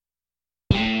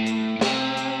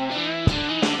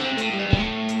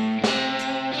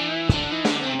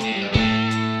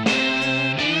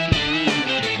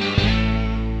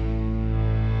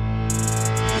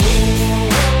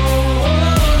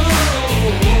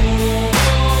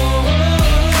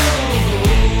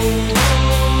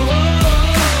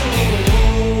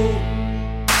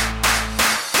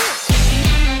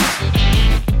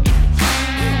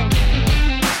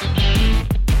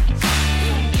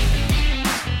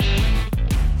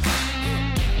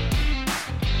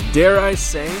Dare I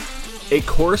say, a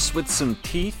course with some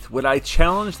teeth? Would I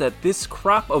challenge that this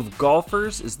crop of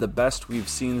golfers is the best we've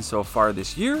seen so far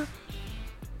this year?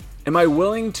 Am I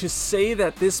willing to say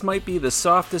that this might be the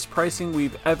softest pricing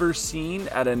we've ever seen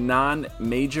at a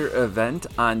non-major event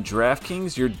on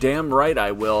DraftKings? You're damn right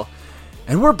I will.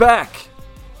 And we're back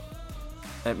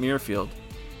at Muirfield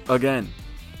again.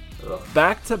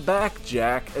 Back to back,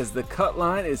 Jack, as the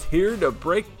Cutline is here to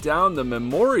break down the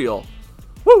Memorial.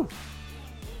 Woo!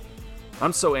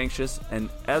 I'm so anxious,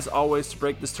 and as always, to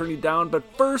break this tourney down. But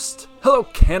first, hello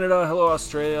Canada, hello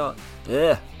Australia.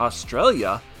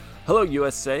 Hello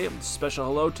USA, a special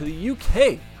hello to the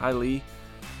UK. Hi Lee.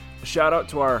 A shout out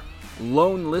to our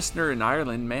lone listener in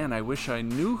Ireland. Man, I wish I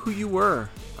knew who you were.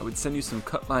 I would send you some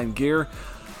Cutline gear.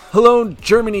 Hello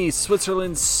Germany,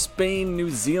 Switzerland, Spain,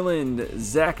 New Zealand.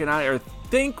 Zach and I are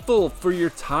thankful for your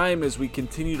time as we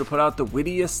continue to put out the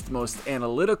wittiest, most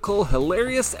analytical,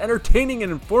 hilarious, entertaining,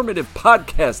 and informative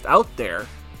podcast out there.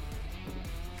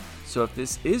 So if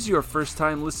this is your first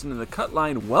time listening to the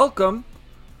Cutline, welcome.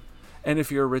 And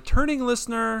if you're a returning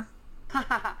listener...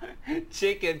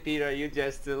 Chicken, Peter, you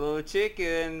just a little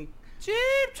chicken. Chip,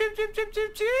 chip, chip, chip,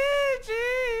 chip, chip, chip.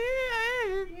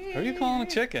 Who are you calling a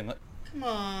chicken? Come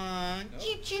on.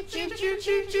 Chip, chip, chip, chip,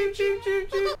 chip, chip, chip,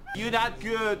 chip, chip. You're not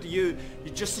good. You're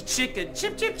just a chicken.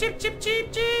 Chip, chip, chip, chip,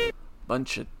 chip, chip.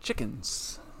 Bunch of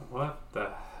chickens. What the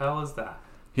hell is that?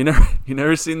 You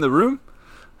never seen The Room?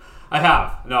 I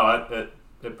have. No,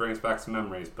 it brings back some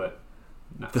memories, but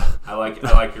no, I like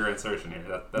your insertion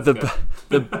here. That's good.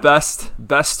 The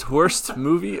best worst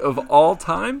movie of all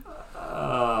time.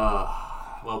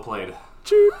 Well played.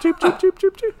 Choop, choop, choop, choop,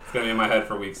 choop, choop. It's gonna be in my head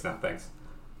for weeks now. Thanks.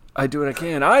 I do what I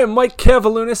can. I am Mike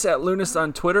Cavalunas at Lunas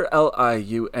on Twitter,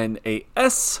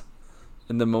 Liunas.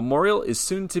 And the Memorial is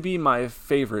soon to be my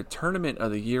favorite tournament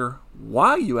of the year.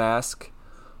 Why, you ask?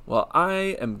 Well,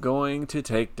 I am going to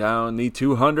take down the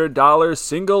 $200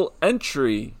 single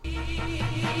entry.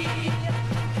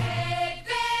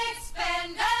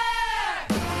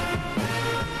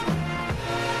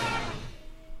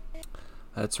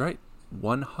 That's right.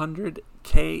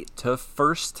 $100K to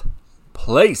first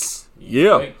place.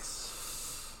 Yeah.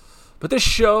 Thanks. But this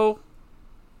show's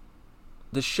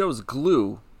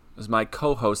glue is my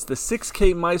co-host, the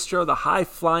 6K maestro, the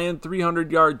high-flying,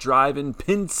 300-yard driving,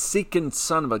 pin-seeking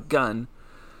son of a gun,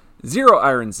 Zero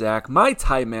Iron Zac, my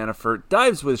Ty Manafort,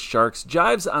 dives with sharks,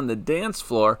 jives on the dance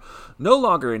floor, no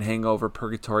longer in hangover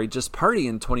purgatory, just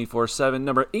partying 24/7,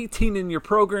 number 18 in your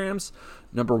programs,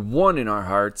 number 1 in our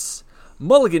hearts,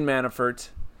 Mulligan Manafort,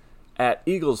 at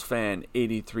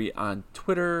EaglesFan83 on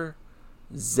Twitter,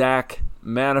 Zach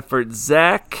Manafort.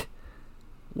 Zach,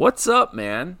 what's up,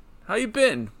 man? How you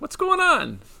been? What's going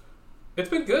on? It's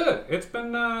been good. It's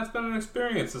been an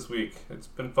experience this week. It's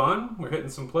been fun. We're hitting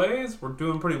some plays. We're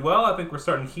doing pretty well. I think we're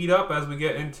starting to heat up as we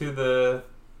get into the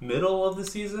middle of the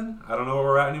season. I don't know where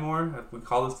we're at anymore. If we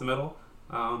call this the middle.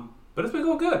 But it's been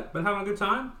going good. Been having a good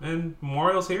time. And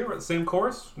Memorial's here. We're at the same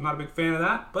course. I'm not a big fan of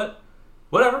that, but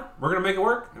whatever. We're going to make it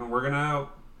work, and we're going to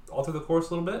alter the course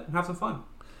a little bit and have some fun.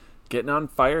 Getting on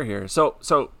fire here. So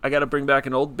I got to bring back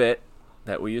an old bit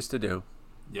that we used to do.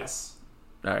 Yes.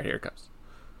 All right, here it comes.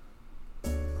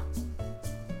 You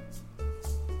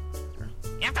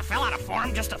have to fill out a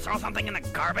form just to throw something in the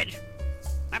garbage?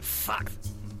 That sucks.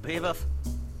 Beavis,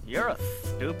 you're a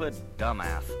stupid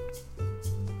dumbass.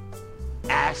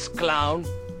 Ass clown.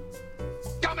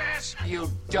 Dumbass! You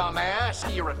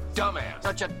dumbass! You're a dumbass!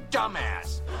 Such a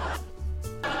dumbass!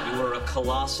 You are a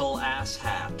colossal ass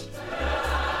hat.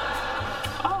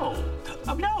 Oh,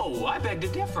 no, I beg to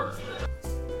differ.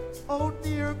 Oh,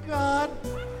 dear God.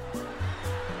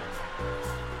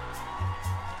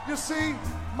 You see,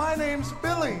 my name's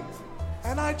Billy,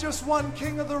 and I just won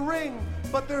King of the Ring,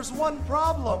 but there's one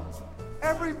problem.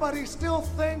 Everybody still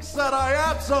thinks that I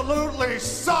absolutely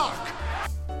suck!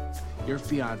 Your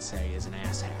fiance is an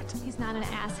asshat. He's not an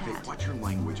asshat. Hey, watch your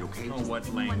language, okay? Oh, what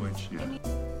language? Yeah.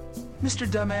 Mr.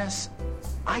 Dumbass,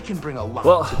 I can bring a lot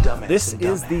Well, to dumbass. this and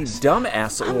is the dumbass.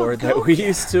 Dumbass Award that we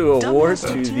used to award Dumbass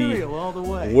to material all the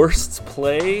way. worst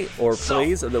play or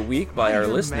plays of the week by our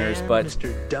listeners. Man, But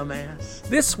Mr. Dumbass.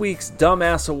 this week's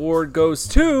Dumbass Award goes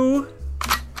to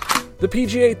the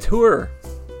PGA Tour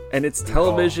and its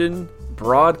television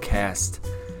broadcast.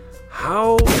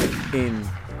 How in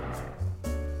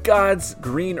God's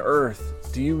green earth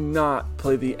do you not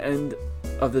play the end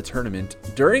of the tournament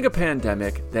during a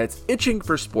pandemic that's itching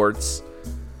for sports?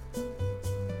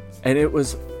 And it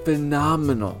was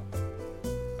phenomenal.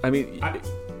 I mean,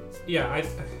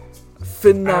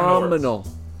 phenomenal.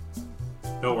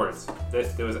 No words.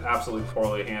 It was absolutely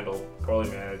poorly handled, poorly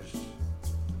managed.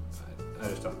 I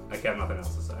just don't. I have nothing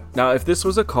else to say. Now, if this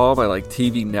was a call by like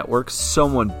TV networks,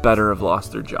 someone better have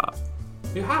lost their job.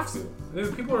 You have to. I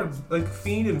mean, people are like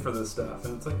fiending for this stuff,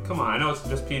 and it's like, come on. I know it's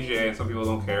just PGA, and some people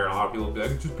don't care, and a lot of people will be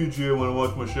like, it's just PGA, I want to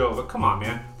watch my show. But come on,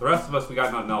 man. The rest of us, we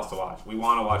got nothing else to watch. We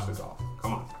want to watch the golf.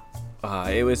 Come on.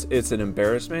 It's an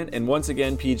embarrassment, and once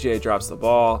again, PGA drops the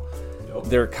ball. Yep.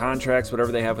 Their contracts,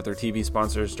 whatever they have with their TV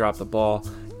sponsors, drop the ball.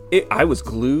 I was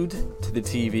glued to the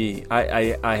TV.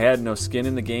 I had no skin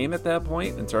in the game at that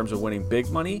point in terms of winning big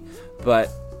money, but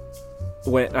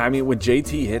when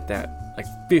JT hit that like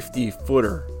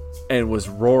 50-footer and was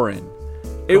roaring,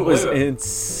 it was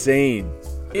insane.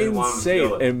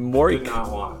 Insane. And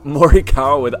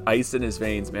Morikawa with ice in his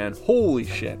veins, man. Holy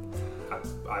shit.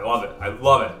 I love it.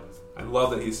 I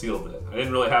love that he sealed it. I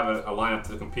didn't really have a lineup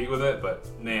to compete with it, but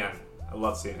man, I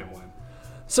love seeing him win.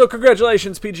 So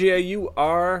congratulations, PGA. You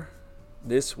are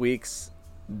this week's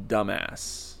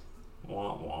dumbass.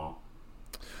 Wah, wah.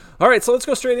 All right, so let's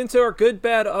go straight into our good,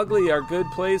 bad, ugly, our good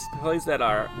plays that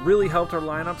are really helped our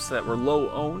lineups that were low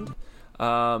owned.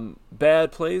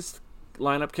 Bad plays,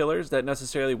 lineup killers that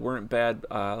necessarily weren't bad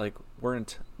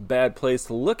plays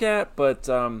to look at, but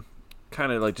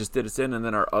kind of like just did us in. And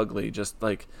then our ugly, just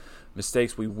like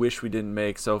mistakes we wish we didn't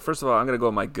make. So first of all, I'm going to go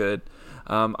with my good.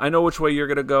 I know which way you're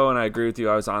going to go, and I agree with you.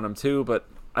 I was on him too, but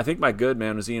I think my good,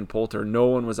 man, was Ian Poulter. No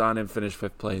one was on him, finished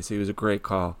 5th place. He was a great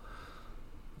call.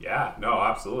 Yeah, no,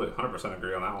 absolutely. 100%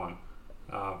 agree on that one.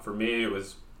 For me, it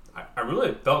was I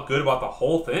really felt good about the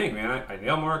whole thing, man. I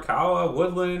nailed Morikawa,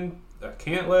 Woodland,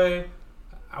 Cantlay.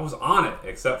 I was on it,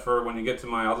 except for when you get to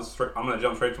I'm going to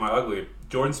jump straight to my ugly.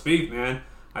 Jordan Spieth, man.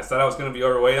 I said I was going to be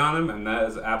overweight on him, and that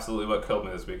is absolutely what killed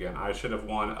me this weekend. I should have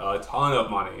won a ton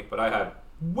of money, but I had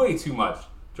way too much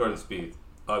Jordan Spieth.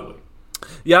 Ugly.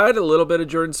 Yeah, I had a little bit of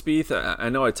Jordan Spieth. I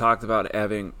know I talked about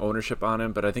having ownership on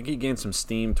him, but I think he gained some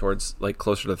steam towards like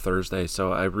closer to Thursday,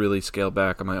 so I really scaled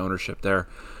back on my ownership there.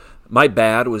 My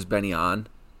bad was Benny On,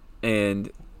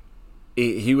 and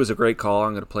he was a great call.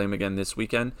 I'm going to play him again this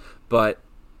weekend, but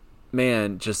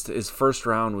man, just his first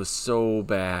round was so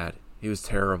bad. He was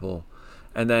terrible.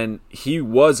 And then he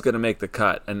was going to make the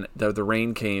cut, and the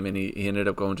rain came, and he ended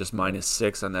up going just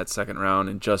 -6 on that second round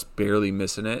and just barely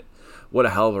missing it. What a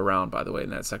hell of a round, by the way, in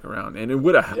that second round. And it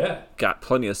would have got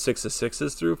plenty of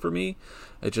 6-6s through for me.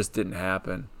 It just didn't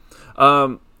happen.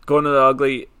 Going to the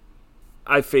ugly,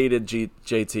 I faded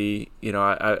JT. You know,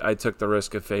 I took the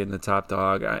risk of fading the top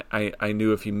dog. I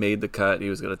knew if he made the cut, he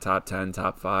was going to top 10,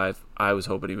 top 5. I was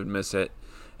hoping he would miss it,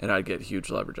 and I'd get huge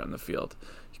leverage on the field.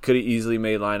 Could have easily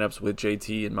made lineups with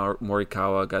JT and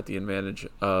Morikawa. Got the advantage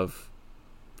of,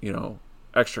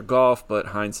 extra golf, but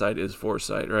hindsight is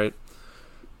foresight, right?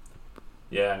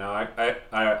 Yeah, no,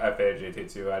 I faded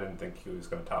JT too. I didn't think he was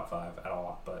going to top 5 at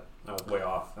all, but I was way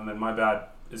off. And then my bad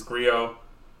is Grillo.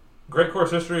 Great course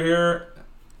history here.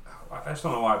 I just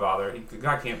don't know why I bother. The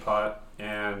guy can't putt,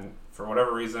 and for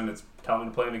whatever reason, it's telling me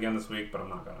to play him again this week, but I'm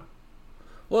not going to.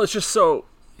 Well, it's just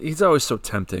he's always so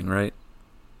tempting, right?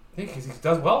 I think he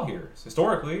does well here,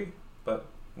 historically, but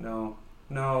no,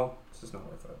 it's just not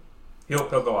worth it. He'll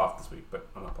go off this week, but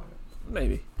I'm not playing it.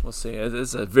 Maybe. We'll see.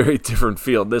 It's a very different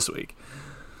field this week.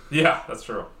 Yeah, that's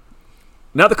true.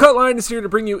 Now the Cutline is here to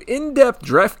bring you in-depth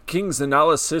DraftKings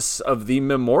analysis of the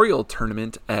Memorial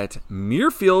Tournament at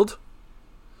Muirfield.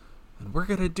 And we're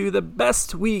going to do the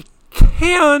best we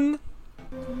can.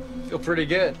 Feel pretty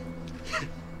good.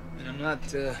 I'm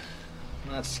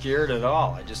not scared at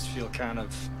all. I just feel kind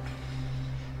of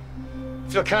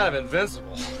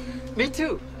invincible. Me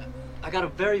too. I got a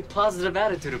very positive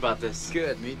attitude about this.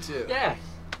 Good, me too. Yeah.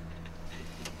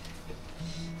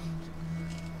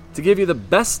 To give you the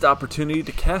best opportunity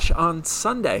to cash on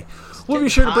Sunday, we'll be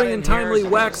sure to bring in timely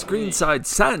wax greenside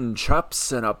sand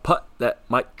chops and a putt that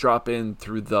might drop in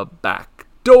through the back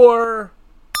door.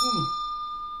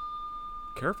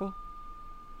 Careful.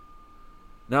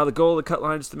 Now the goal of the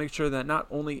Cutline is to make sure that not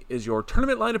only is your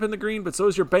tournament lineup in the green, but so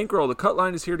is your bankroll. The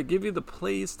Cutline is here to give you the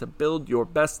plays to build your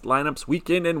best lineups week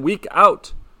in and week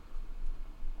out.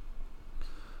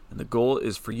 And the goal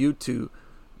is for you to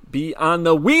be on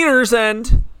the wieners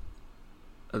end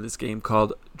of this game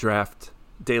called Draft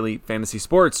Daily Fantasy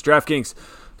Sports. DraftKings.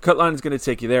 The Cutline is going to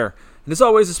take you there. And as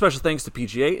always, a special thanks to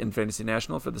PGA and Fantasy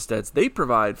National for the stats they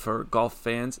provide for golf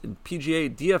fans and PGA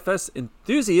DFS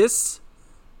enthusiasts.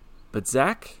 But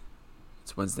Zach,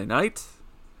 it's Wednesday night.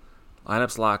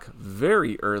 Lineups lock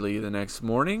very early the next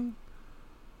morning.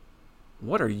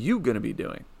 What are you going to be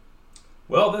doing?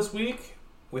 Well, this week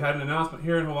we had an announcement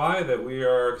here in Hawaii that we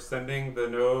are extending the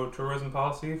no tourism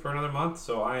policy for another month.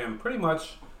 So I am pretty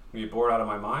much going to be bored out of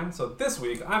my mind. So this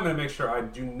week I'm going to make sure I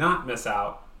do not miss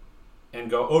out and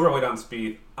go overweight on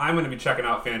speed, I'm going to be checking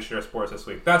out FanShare Sports this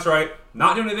week. That's right.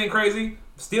 Not doing anything crazy.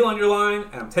 Stealing your line,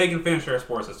 and I'm taking FanShare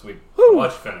Sports this week.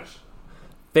 Let's finish.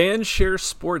 FanShare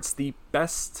Sports, the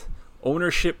best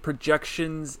ownership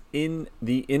projections in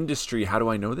the industry. How do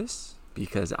I know this?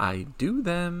 Because I do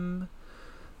them.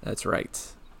 That's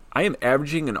right. I am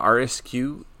averaging an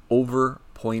RSQ over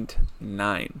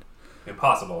 0.9.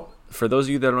 Impossible. For those of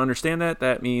you that don't understand that,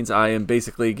 that means I am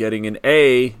basically getting an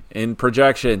A in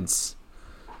projections.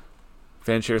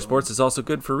 FanShare Sports is also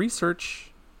good for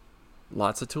research.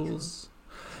 Lots of tools.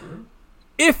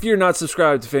 If you're not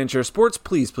subscribed to FanShare Sports,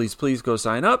 please go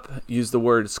sign up. Use the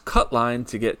words Cutline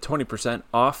to get 20%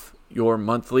 off your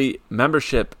monthly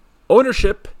membership.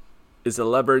 Ownership is a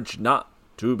leverage not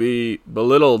to be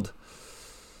belittled.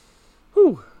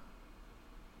 Whew.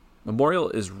 Memorial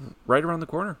is right around the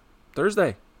corner.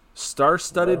 Thursday.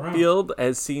 Star-studded field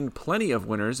has seen plenty of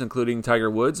winners, including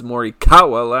Tiger Woods,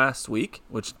 Morikawa last week,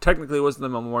 which technically wasn't the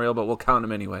Memorial, but we'll count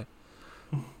him anyway.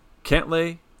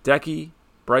 Cantlay, Hideki,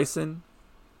 Bryson,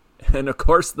 and of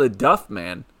course the Duff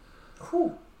Man.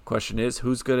 Question is,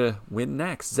 who's going to win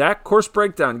next? Zach, course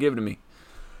breakdown, give it to me.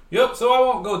 Yep, so I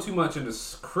won't go too much into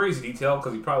crazy detail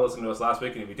because you probably listened to us last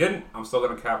week, and if you didn't, I'm still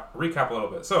going to recap a little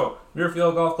bit. So,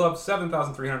 Muirfield Golf Club,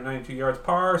 7,392 yards,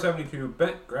 par 72,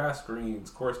 bent grass greens.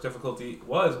 Course difficulty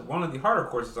was one of the harder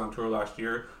courses on tour last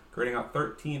year, grading out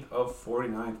 13th of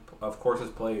 49 of courses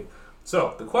played.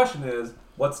 So, the question is,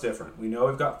 what's different? We know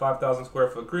we've got 5,000 square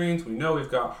foot greens. We know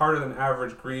we've got harder than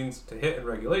average greens to hit in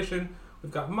regulation.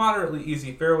 We've got moderately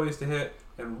easy fairways to hit.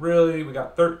 And really, we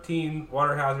got 13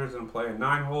 water hazards in play,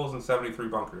 9 holes and 73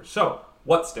 bunkers. So,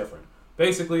 what's different?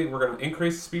 Basically, we're going to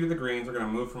increase the speed of the greens. We're going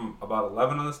to move from about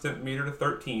 11 on the stent meter to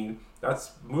 13.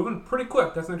 That's moving pretty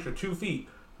quick. That's an extra 2 feet.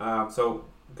 So,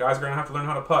 guys are going to have to learn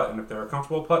how to putt. And if they were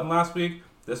comfortable putting last week,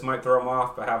 this might throw them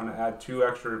off by having to add 2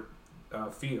 extra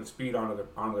feet of speed onto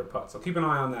their putt. So, keep an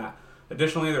eye on that.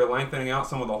 Additionally, they're lengthening out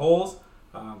some of the holes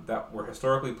that were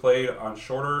historically played on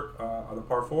shorter on the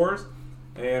par 4s.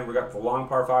 And we got the long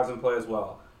par 5s in play as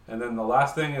well. And then the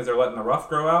last thing is they're letting the rough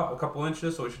grow out a couple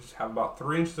inches, so we should have about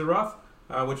 3 inches of rough,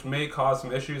 which may cause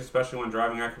some issues, especially when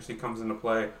driving accuracy comes into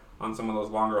play on some of those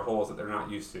longer holes that they're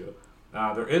not used to.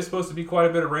 There is supposed to be quite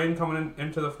a bit of rain coming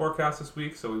into the forecast this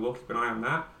week, so we will keep an eye on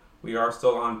that. We are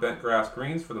still on bent grass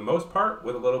greens for the most part,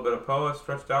 with a little bit of POA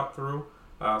stretched out through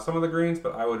some of the greens,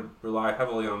 but I would rely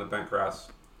heavily on the bent grass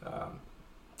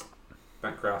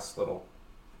little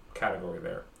category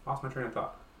there. Lost my train of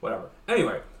thought. Whatever.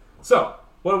 Anyway, so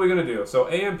what are we going to do? So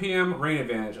AM, PM, rain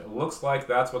advantage. It looks like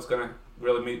that's what's going to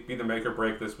really be the make or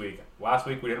break this week. Last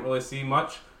week we didn't really see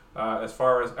much as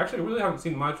far as... Actually, we really haven't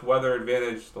seen much weather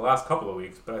advantage the last couple of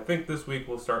weeks, but I think this week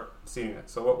we'll start seeing it.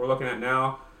 So what we're looking at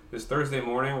now is Thursday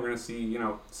morning. We're going to see,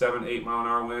 7, 8 mile an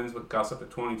hour winds with gusts up to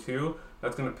 22.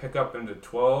 That's going to pick up into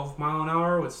 12 mile an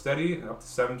hour with steady, and up to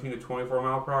 17 to 24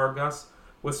 mile per hour gusts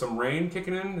with some rain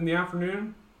kicking in the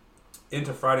afternoon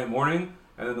into Friday morning,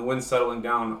 and then the wind settling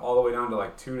down all the way down to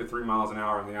like 2 to 3 miles an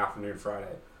hour in the afternoon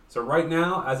Friday. So right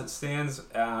now, as it stands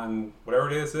on whatever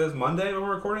day this is, Monday when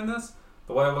we're recording this,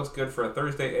 the weather looks good for a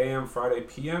Thursday AM, Friday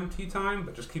PM tee time,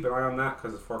 but just keep an eye on that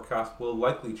because the forecast will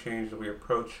likely change as we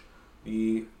approach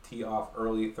the tee off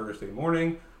early Thursday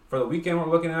morning. For the weekend we're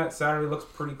looking at, Saturday looks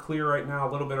pretty clear right now,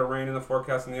 a little bit of rain in the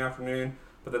forecast in the afternoon,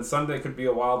 but then Sunday could be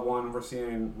a wild one. We're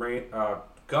seeing rain,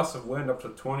 gusts of wind up to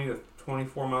 20 to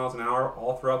 24 miles an hour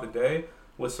all throughout the day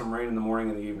with some rain in the morning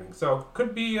and the evening. So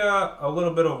could be a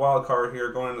little bit of a wild card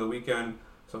here going into the weekend.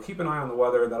 So keep an eye on the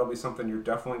weather. That'll be something you're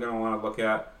definitely going to want to look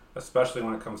at, especially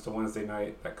when it comes to Wednesday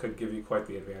night. That could give you quite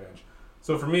the advantage.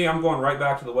 So for me, I'm going right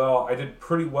back to the well. I did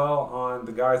pretty well on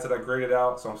the guys that I graded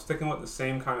out, so I'm sticking with the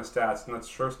same kind of stats, and that's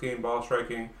strokes gained, ball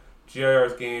striking,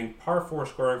 GIRs gained, par 4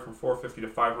 scoring from 450 to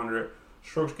 500,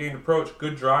 strokes gained approach,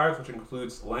 good drives, which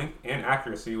includes length and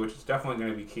accuracy, which is definitely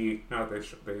going to be key now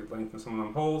that they lengthen some of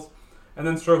them holes. And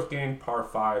then strokes gained, par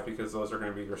 5, because those are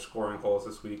going to be your scoring holes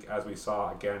this week, as we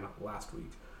saw again last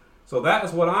week. So that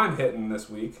is what I'm hitting this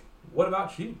week. What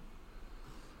about you?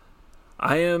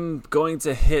 I am going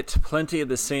to hit plenty of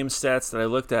the same stats that I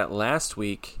looked at last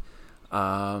week.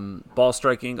 Ball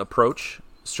striking, approach,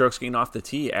 strokes gained off the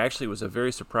tee actually was a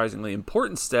very surprisingly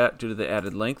important stat due to the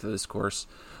added length of this course.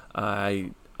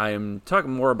 I am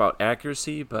talking more about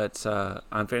accuracy, but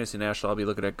on Fantasy National, I'll be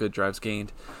looking at good drives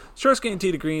gained. Strokes gained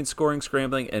tee to green, scoring,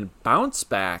 scrambling, and bounce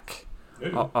back.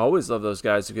 I always love those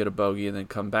guys who get a bogey and then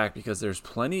come back because there's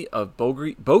plenty of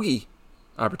bogey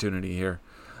opportunity here.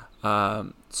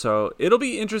 So it'll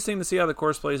be interesting to see how the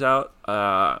course plays out.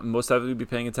 Most definitely be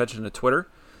paying attention to Twitter,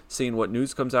 seeing what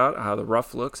news comes out, how the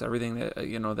rough looks, everything that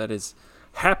that is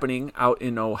happening out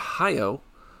in Ohio.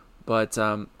 But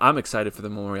I'm excited for the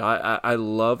Memorial. I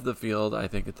love the field. I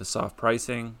think it's the soft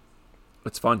pricing.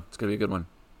 It's fun. It's going to be a good one.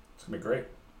 It's going to be great.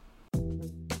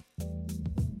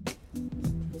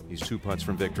 He's 2 putts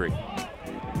from victory.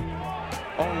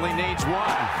 Only needs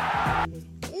one.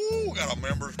 Ooh, got a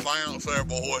member's bounce there,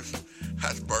 boys.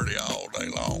 That's birdie all day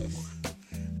long.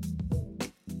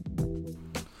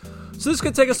 So this is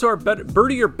going to take us to our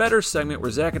Birdie or Better segment,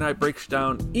 where Zach and I break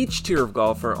down each tier of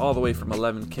golfer all the way from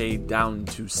 11K down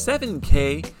to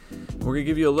 7K. We're going to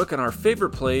give you a look on our favorite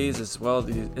plays as well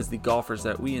as the golfers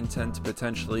that we intend to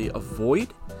potentially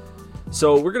avoid.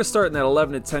 So we're going to start in that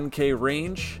 11 to 10K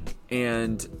range,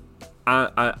 and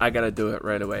I got to do it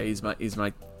right away. He's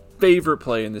my favorite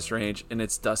play in this range, and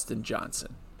it's Dustin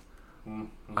Johnson.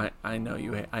 Mm-hmm. I know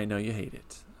you hate it. I know you hate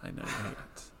it.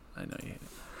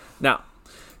 Now,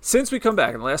 since we come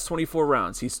back in the last 24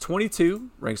 rounds, he's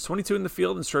 22, ranks 22 in the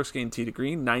field in strokes gained tee to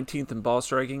green, 19th in ball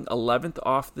striking, 11th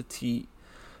off the tee.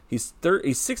 He's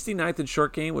 69th in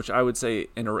short game, which I would say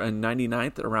and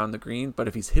 99th around the green. But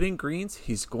if he's hitting greens,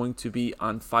 he's going to be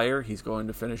on fire. He's going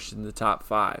to finish in the top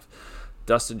 5.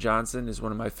 Dustin Johnson is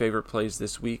one of my favorite plays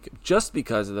this week, just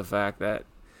because of the fact that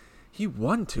he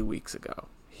won 2 weeks ago.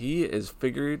 He has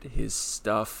figured his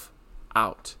stuff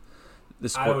out.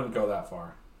 I wouldn't go that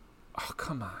far. Oh,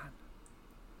 come on.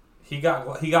 He got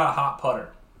a hot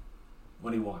putter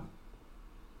when he won.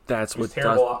 That's what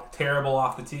terrible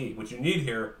off the tee. What you need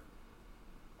here.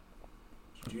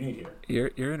 You're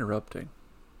interrupting.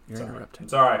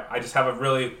 It's all right. I just have a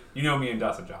really, me and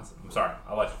Dustin Johnson. I'm sorry.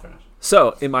 I'll let you finish.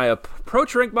 So in my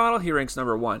approach rank model, he ranks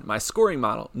number 1. My scoring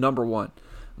model, number 1.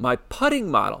 My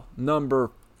putting model,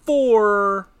 number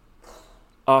 4.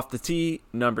 Off the tee,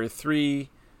 number 3.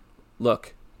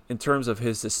 Look, in terms of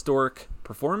his historic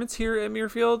performance here at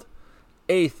Muirfield,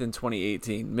 8th in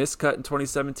 2018, miscut in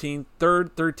 2017,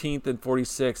 3rd, 13th, and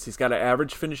 46th. He's got an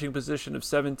average finishing position of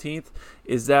 17th.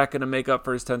 Is that going to make up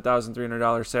for his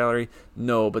 $10,300 salary?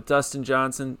 No, but Dustin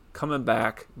Johnson coming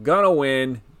back, gonna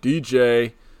win.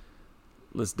 DJ,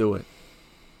 let's do it.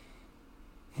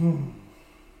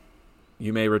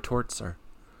 You may retort, sir.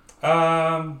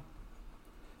 I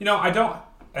don't.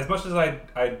 As much as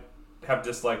I have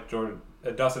disliked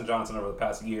Dustin Johnson over the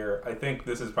past year, I think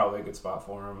this is probably a good spot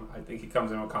for him. I think he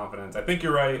comes in with confidence. I think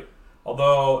you're right,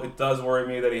 although it does worry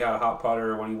me that he had a hot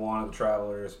putter when he won at the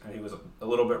Travelers, and he was a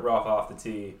little bit rough off the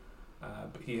tee.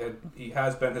 But he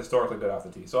has been historically good off the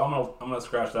tee, so I'm gonna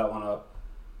scratch that one up.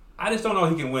 I just don't know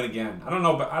he can win again. I don't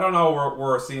know, but I don't know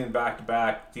we're seeing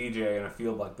back-to-back DJ in a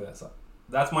field like this.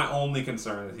 That's my only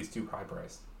concern, is he's too high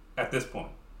priced at this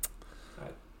point.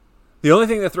 The only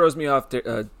thing that throws me off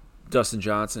Dustin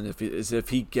Johnson is if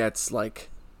he gets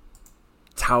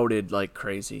touted like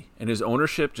crazy and his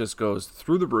ownership just goes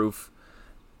through the roof,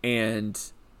 and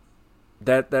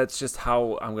that's just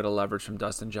how I'm going to leverage from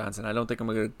Dustin Johnson. I don't think I'm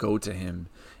going to go to him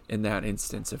in that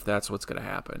instance if that's what's going to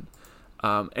happen.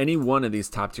 Any one of these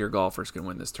top tier golfers can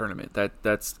win this tournament.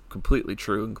 That's completely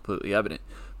true and completely evident.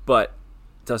 But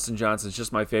Dustin Johnson's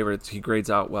just my favorite. He grades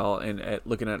out well, and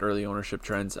looking at early ownership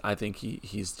trends, I think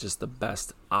he's just the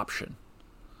best option.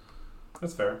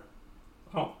 That's fair.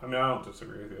 I don't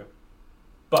disagree with you.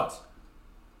 But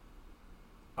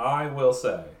I will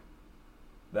say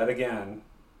that, again,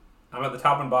 I'm at the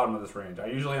top and bottom of this range. I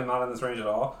usually am not in this range at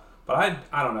all. But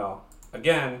I don't know.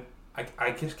 Again,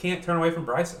 I just can't turn away from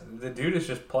Bryson. The dude is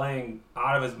just playing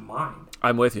out of his mind.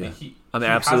 I'm with you. He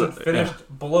absolutely hasn't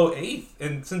finished below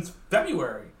 8th since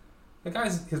February. The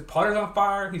guy's, his putter's on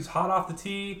fire. He's hot off the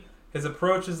tee. His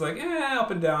approach is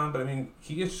up and down, but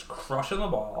he is just crushing the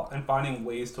ball and finding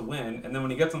ways to win. And then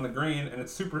when he gets on the green, and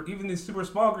it's even these super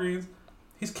small greens,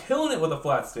 he's killing it with a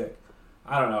flat stick.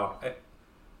 I don't know.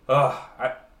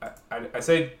 I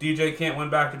say DJ can't win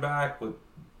back to back with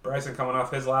Bryson coming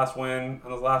off his last win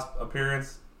on his last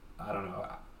appearance. I don't know.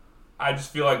 I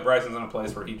just feel like Bryson's in a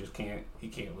place where he can't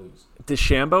lose.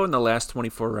 DeChambeau in the last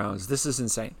 24 rounds. This is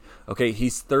insane. Okay,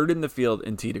 he's 3rd in the field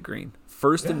in tee to green,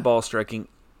 1st in ball striking,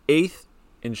 8th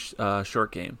in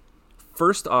short game,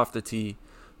 1st off the tee,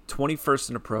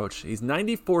 21st in approach. He's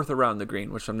 94th around the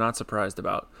green, which I'm not surprised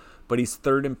about, but he's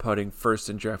 3rd in putting, 1st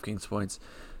in DraftKings points.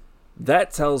 That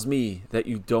tells me that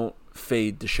you don't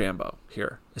fade DeChambeau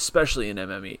here, especially in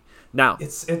MME. Now,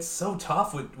 it's so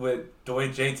tough with the way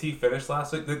JT finished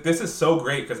last week. This is so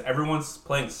great because everyone's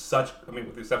playing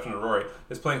with the exception of Rory,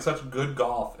 is playing such good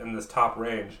golf in this top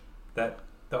range that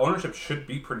the ownership should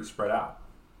be pretty spread out.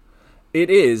 It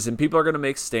is, and people are going to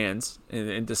make stands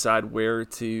and decide where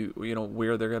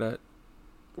they're gonna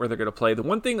play. The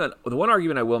one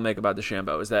argument I will make about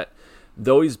DeChambeau is that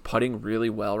though he's putting really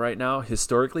well right now,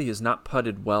 historically he has not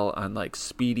putted well on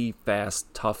speedy,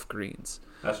 fast, tough greens.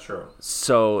 That's true.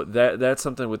 So that's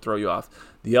something that would throw you off.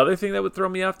 The other thing that would throw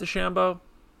me off DeChambeau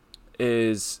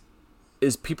is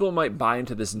people might buy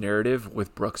into this narrative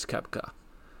with Brooks Koepka.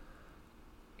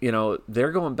 You know,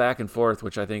 they're going back and forth,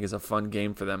 which I think is a fun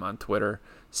game for them on Twitter,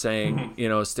 saying, you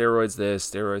know, steroids this,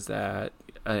 steroids that,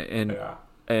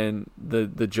 and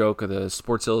the joke of the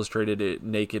Sports Illustrated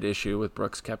naked issue with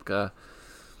Brooks Koepka.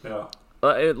 Yeah.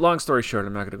 Long story short,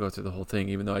 I'm not going to go through the whole thing,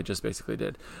 even though I just basically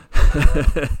did.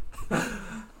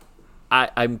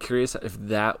 I'm curious if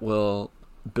that will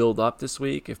build up this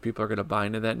week, if people are going to buy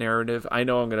into that narrative. I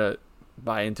know I'm going to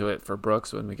buy into it for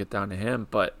Brooks when we get down to him,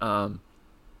 but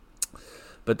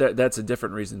that's a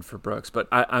different reason for Brooks. But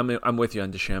I'm with you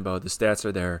on DeChambeau. The stats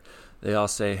are there. They all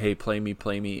say, hey, play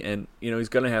me. And, you know, he's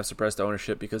going to have suppressed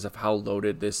ownership because of how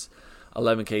loaded this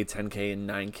 11K, 10K, and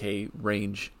 9K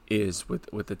range is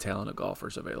with the talent of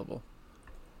golfers available.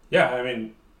 Yeah, I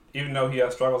mean, even though he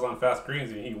has struggles on fast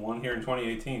greens, he won here in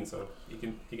 2018, so he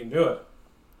can do it.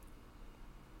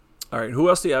 All right, who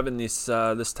else do you have in this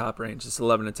top range, this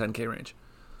 11 to 10K range?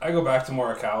 I go back to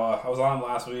Morikawa. I was on him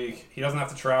last week. He doesn't have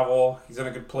to travel. He's in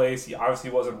a good place. He obviously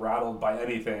wasn't rattled by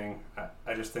anything.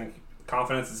 I just think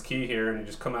confidence is key here, and you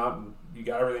just come out and you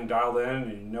got everything dialed in,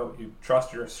 and you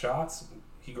trust your shots.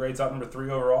 He grades up number 3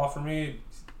 overall for me.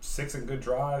 6 in good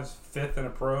drives, 5th in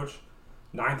approach,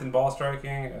 9th in ball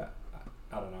striking.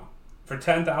 I don't know. For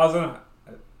 $10,000,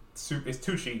 it's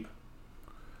too cheap.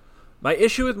 My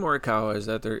issue with Morikawa is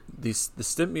that the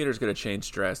stimp meter is going to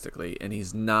change drastically, and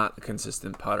he's not a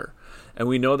consistent putter. And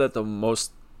we know that the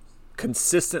most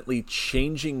consistently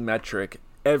changing metric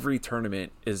every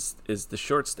tournament is the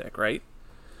short stick, right?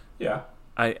 Yeah.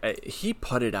 He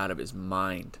putted out of his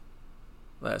mind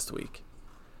last week.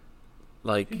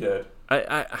 Like he did.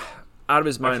 Out of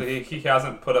his mind. Actually, he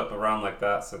hasn't put up around like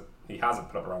that. So he hasn't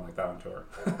put up around like that on tour.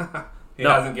 He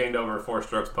hasn't gained over 4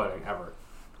 strokes putting ever.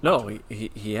 No,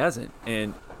 he hasn't,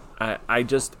 and I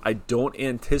don't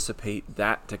anticipate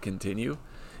that to continue.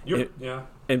 Yeah.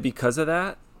 And because of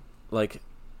that, like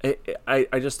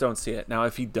I just don't see it. Now,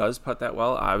 if he does putt that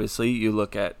well, obviously you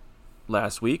look at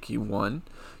last week, he won.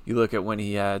 You look at when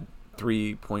he had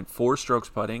 3.4 strokes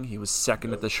putting, he was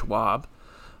second at the Schwab.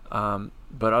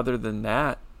 But other than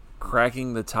that,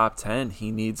 cracking the top 10,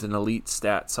 he needs an elite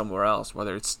stat somewhere else,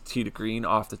 whether it's tee to green,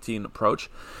 off the tee, and approach.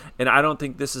 And I don't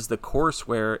think this is the course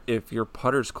where if your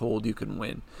putter's cold, you can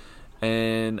win.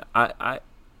 And I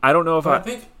don't know if I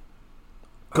think.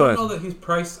 Go ahead. I don't know that he's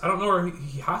priced. I don't know where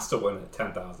he has to win at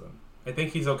 10,000. I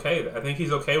think he's okay. I think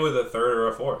he's okay with a 3rd or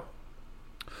a 4th.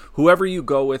 Whoever you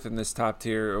go with in this top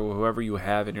tier, or whoever you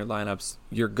have in your lineups,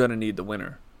 you're gonna need the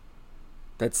winner.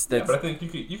 That's. Yeah, but I think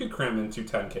you could cram in 2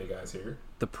 10K guys here.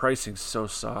 The pricing's so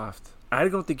soft. I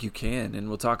don't think you can, and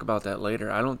we'll talk about that later.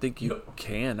 I don't think you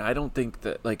can. I don't think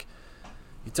that, like,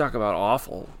 you talk about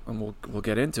awful, and we'll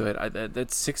get into it. That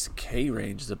 6K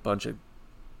range is a bunch of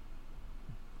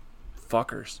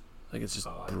fuckers. Like, it's just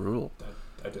brutal.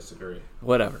 I disagree.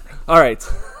 Whatever. All right.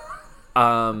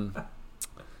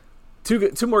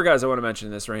 Two more guys I want to mention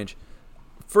in this range.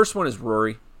 First one is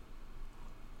Rory.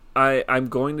 I'm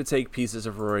going to take pieces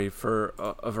of Rory for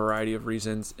a variety of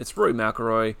reasons. It's Rory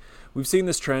McIlroy. We've seen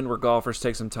this trend where golfers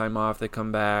take some time off, they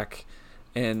come back,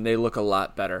 and they look a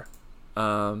lot better.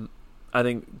 I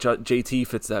think JT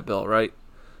fits that bill, right?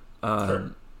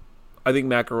 Sure. I think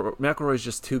McIlroy is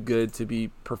just too good to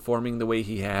be performing the way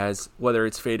he has, whether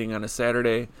it's fading on a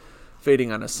Saturday,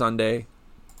 fading on a Sunday.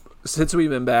 Since we've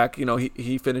been back, you know,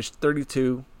 he finished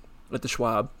 32 at the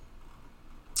Schwab,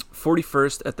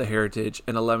 41st at the Heritage,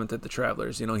 and 11th at the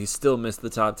Travelers. You know, he still missed the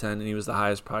top 10, and he was the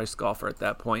highest priced golfer at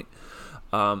that point.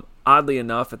 Oddly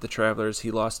enough, at the Travelers,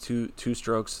 he lost two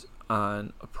strokes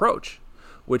on approach,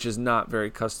 which is not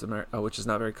very custom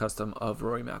of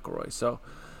Rory McIlroy. So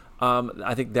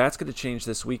I think that's going to change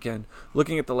this weekend.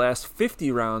 Looking at the last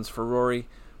 50 rounds for Rory,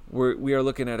 we are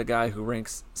looking at a guy who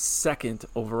ranks 2nd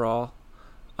overall.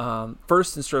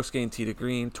 First in strokes gained tee to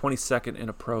green, 22nd in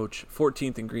approach,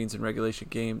 14th in greens in regulation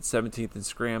game, 17th in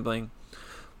scrambling.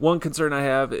 One concern I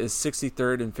have is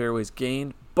 63rd in fairways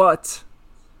gained, but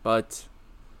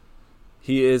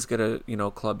he is going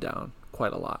to, club down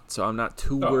quite a lot. So I'm not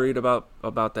too worried about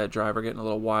that driver getting a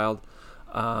little wild.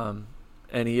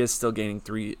 And he is still gaining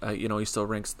 3, he still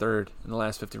ranks 3rd in the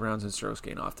last 50 rounds in strokes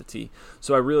gained off the tee.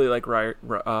 So I really like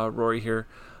Rory here.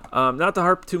 Not to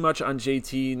harp too much on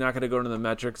JT, not going to go into the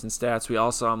metrics and stats. We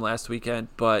all saw him last weekend,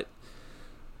 but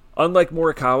unlike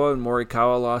Morikawa, and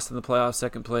Morikawa lost in the playoffs,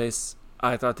 2nd place,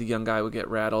 I thought the young guy would get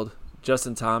rattled.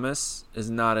 Justin Thomas is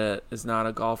not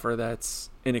a golfer that's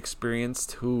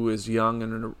inexperienced, who is young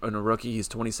and a rookie. He's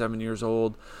 27 years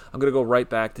old. I'm going to go right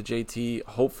back to JT.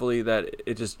 Hopefully that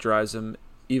it just drives him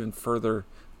even further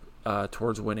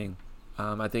towards winning.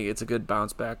 I think it's a good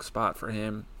bounce back spot for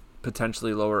him.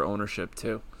 Potentially lower ownership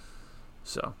too.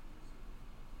 So.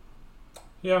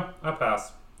 Yeah, I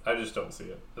pass. I just don't see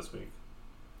it this week.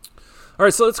 All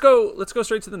right, so let's go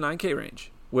straight to the 9K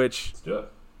range, which let's do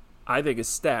it. I think is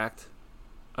stacked.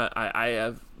 I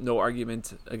have no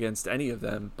argument against any of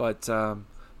them, but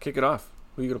kick it off.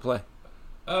 Who are you going to play?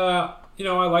 I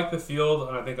like the field,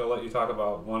 and I think I'll let you talk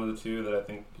about one of the two that I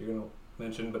think you're going to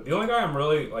mention. But the only guy I'm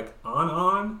really like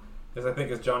on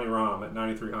is Johnny Rahm at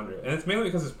 9,300, and it's mainly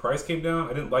because his price came down.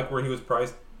 I didn't like where he was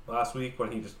priced last week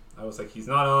when I was like, he's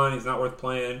not on, he's not worth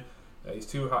playing, he's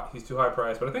too high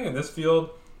priced. But I think in this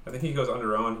field, I think he goes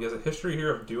under-owned. He has a history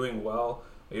here of doing well.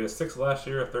 He had a 6th last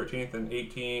year, a 13th in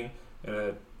 18, and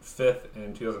a 5th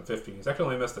in 2015. He's actually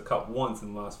only missed the cut once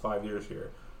in the last 5 years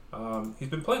here. He's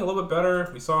been playing a little bit better.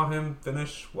 We saw him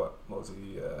finish, what was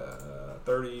he,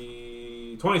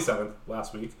 27th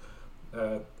last week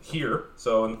here.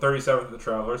 So in the 37th of the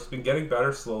Travelers. He's been getting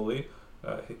better slowly.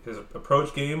 His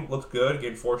approach game looked good. He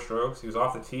gained 4 strokes. He was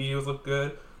off the tee. He looked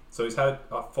good. So he's had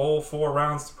a full 4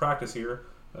 rounds to practice here.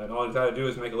 And all he's got to do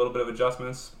is make a little bit of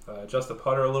adjustments, adjust the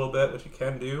putter a little bit, which he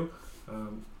can do.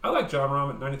 I like Jon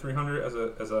Rahm at 9,300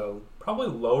 as a probably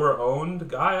lower owned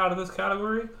guy out of this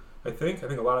category. I think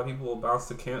a lot of people will bounce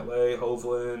to Cantlay,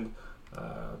 Hovland,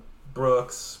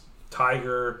 Brooks,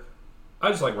 Tiger. I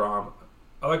just like Rahm.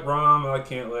 I like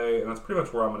Cantlay, and that's pretty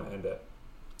much where I'm going to end it.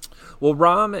 Well,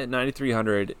 Rahm at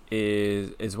 9,300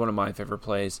 is one of my favorite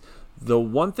plays. The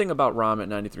one thing about Rahm at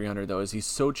 9,300 though is he's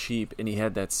so cheap, and he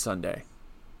had that Sunday.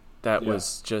 That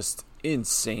was just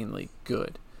insanely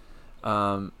good.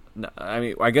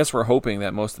 I guess we're hoping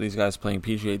that most of these guys playing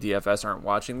PGA DFS aren't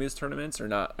watching these tournaments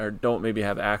or don't maybe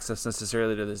have access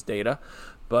necessarily to this data,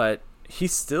 but he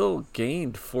still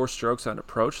gained 4 strokes on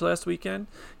approach last weekend.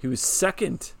 He was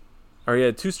second, or he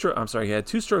had 2 strokes. I'm sorry, he had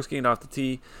 2 strokes gained off the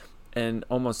tee, and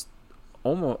almost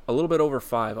a little bit over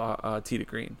 5 tee to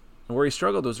green. And where he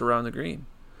struggled was around the green.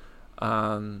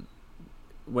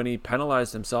 When he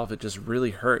penalized himself, it just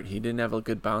really hurt. He didn't have a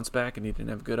good bounce back, and he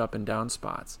didn't have good up and down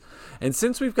spots. And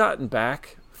since we've gotten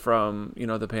back from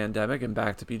the pandemic and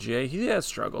back to PGA, he has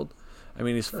struggled. I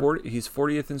mean, he's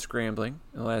 40th in scrambling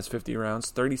in the last 50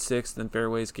 rounds, 36th in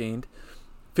fairways gained,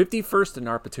 51st in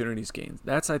opportunities gained.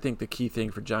 That's, I think, the key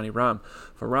thing for Johnny Rahm.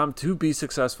 For Rahm to be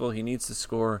successful, he needs to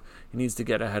score. He needs to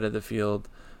get ahead of the field.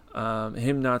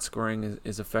 Him not scoring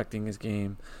is affecting his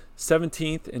game.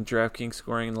 17th in DraftKings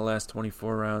scoring in the last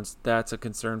 24 rounds. That's a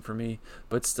concern for me.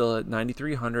 But still at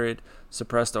 9,300,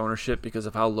 suppressed ownership because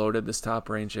of how loaded this top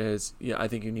range is. Yeah, I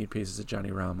think you need pieces of Johnny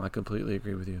Rahm. I completely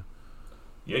agree with you.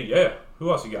 Yeah.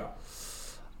 Who else you got?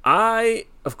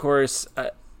 Of course,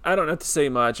 I don't have to say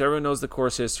much. Everyone knows the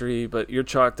course history, but your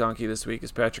chalk donkey this week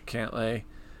is Patrick Cantlay.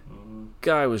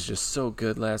 Guy was just so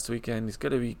good last weekend. He's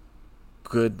going to be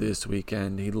good this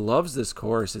weekend. He loves this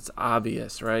course. It's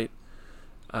obvious, right?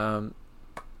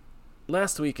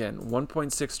 Last weekend,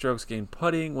 1.6 strokes gained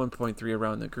putting, 1.3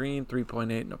 around the green,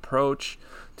 3.8 in approach,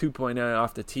 2.9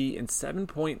 off the tee, and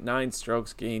 7.9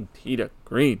 strokes gained tee to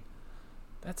green.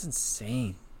 That's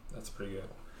insane. That's pretty good.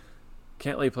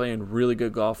 Cantlay playing really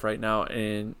good golf right now,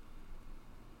 and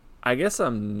I guess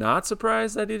I'm not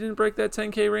surprised that he didn't break that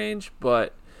 10K range,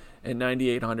 but at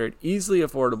 9,800, easily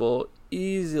affordable,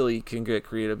 easily can get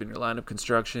creative in your lineup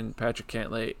construction. Patrick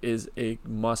Cantlay is a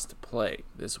must play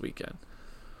this weekend.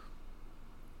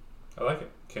 I like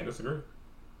it. Can't disagree.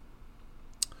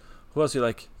 Who else do you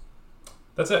like?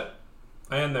 That's it.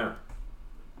 I end there.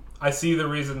 I see the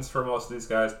reasons for most of these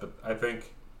guys, but I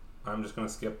think I'm just going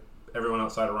to skip everyone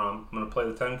outside of Rahm. I'm going to play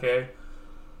the 10K,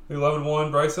 the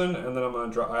 11-1 Bryson, and then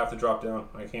I have to drop down.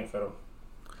 I can't fit him.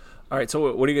 All right,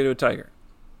 so what are you going to do with Tiger?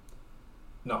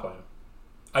 Not playing him.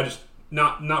 I just,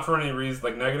 not for any reason,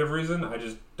 like negative reason, I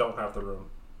just don't have the room.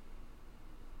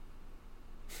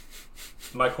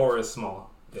 My core is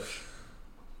small-ish.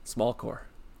 Small core.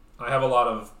 I have a lot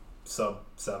of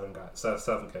sub-7 guys,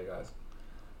 7K guys.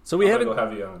 So we haven't go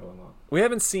heavy on going long. We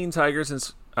haven't seen Tiger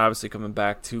since obviously coming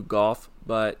back to golf,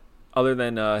 but other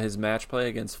than his match play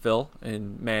against Phil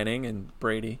and Manning and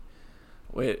Brady,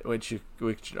 which you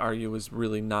could argue was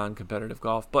really non-competitive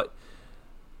golf, but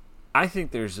I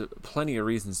think there's plenty of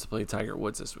reasons to play Tiger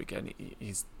Woods this weekend.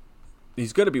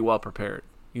 He's going to be well prepared.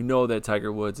 You know that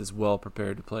Tiger Woods is well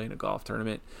prepared to play in a golf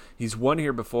tournament. He's won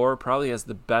here before, probably has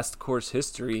the best course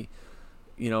history,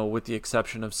 with the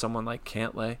exception of someone like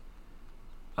Cantlay.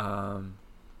 I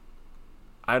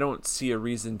don't see a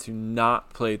reason to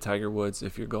not play Tiger Woods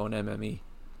if you're going MME.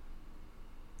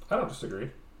 I don't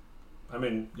disagree. I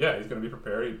mean, yeah, he's going to be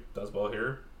prepared. He does well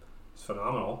here. He's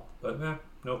phenomenal. But,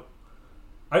 nope.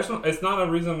 It's not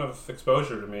a reason of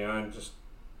exposure to me. I'm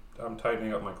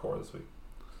tightening up my core this week.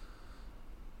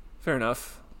 Fair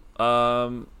enough.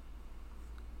 I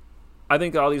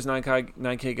think all these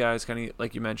 9K guys, kind of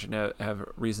like you mentioned, have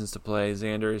reasons to play.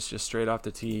 Xander is just straight off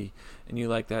the tee, and you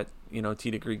like that,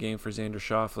 tee degree game for Xander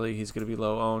Schauffele. He's going to be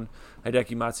low owned.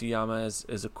 Hideki Matsuyama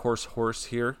is a course horse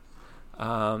here.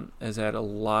 Has had a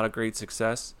lot of great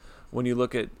success. When you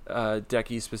look at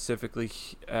Hideki specifically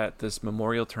at this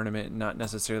Memorial Tournament, not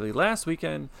necessarily last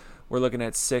weekend, we're looking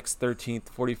at 6th, 13th,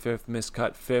 45th,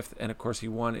 miscut 5th, and of course he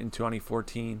won in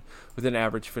 2014 with an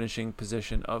average finishing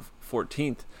position of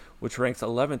 14th, which ranks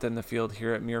 11th in the field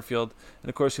here at Muirfield. And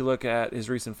of course you look at his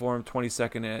recent form,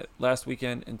 22nd at last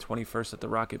weekend and 21st at the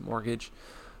Rocket Mortgage.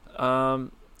 The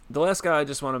last guy I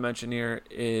just want to mention here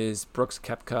is Brooks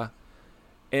Koepka.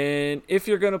 And if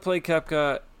you're going to play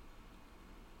Koepka,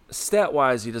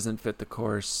 stat-wise he doesn't fit the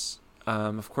course.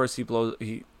 Of course, he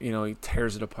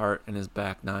tears it apart in his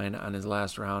back nine on his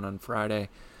last round on Friday.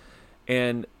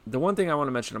 And the one thing I want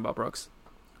to mention about Brooks,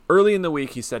 early in the week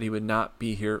he said he would not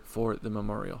be here for the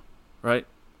Memorial, right?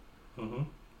 Mm-hmm.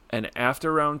 And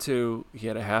after round 2, he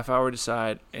had a half hour to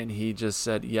decide, and he just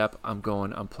said, "Yep, I'm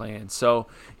going, I'm playing." So,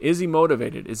 is he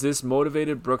motivated? Is this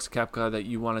motivated Brooks Koepka that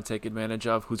you want to take advantage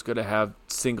of, who's going to have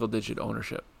single-digit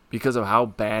ownership because of how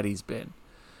bad he's been?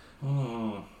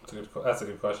 That's a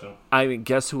good question. I mean,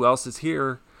 guess who else is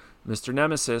here? Mr.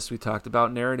 Nemesis. We talked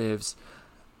about narratives.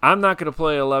 I'm not going to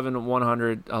play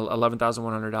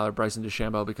 $11,100 Bryson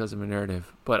DeChambeau because of a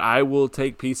narrative, but I will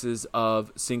take pieces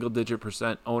of single-digit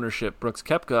 % ownership Brooks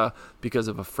Koepka because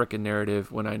of a frickin'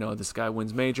 narrative when I know this guy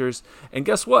wins majors. And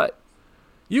guess what?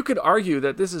 You could argue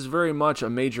that this is very much a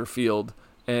major field,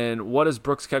 and what does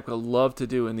Brooks Koepka love to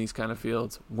do in these kind of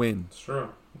fields? Win. It's true.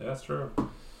 Yeah, that's true.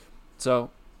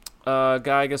 So,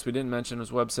 guy I guess we didn't mention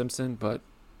was Webb Simpson, but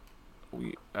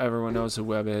everyone knows who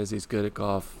Webb is. He's good at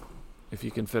golf. If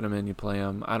you can fit him in, you play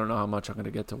him. I don't know how much I'm going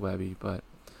to get to Webby, but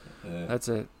that's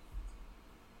it.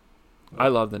 I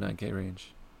love the 9K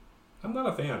range. I'm not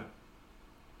a fan.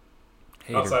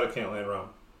 Hater. Outside of Can't Land Rom,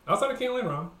 I'm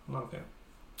not a fan.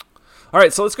 All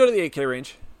right, so let's go to the 8K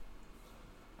range.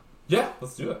 Yeah,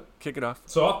 let's do it. Kick it off.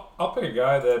 So I'll pick a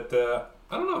guy that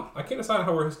I don't know. I can't decide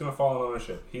where he's going to fall in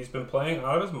ownership. He's been playing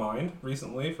out of his mind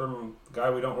recently from a guy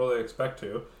we don't really expect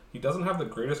to. He doesn't have the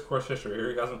greatest course history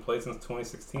here. He hasn't played since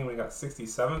 2016 when he got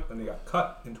 67th, and he got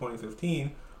cut in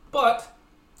 2015. But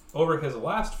over his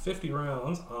last 50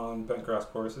 rounds on bent grass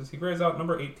courses, he grades out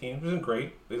number 18, which isn't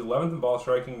great. He's 11th in ball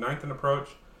striking, 9th in approach,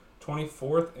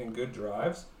 24th in good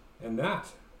drives, and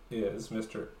that is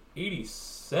Mr.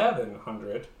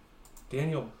 8,700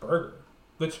 Daniel Berger,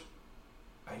 which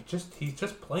he's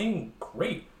just playing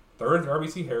great. 3rd at the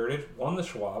RBC Heritage, won the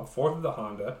Schwab, 4th at the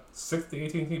Honda, 6th at the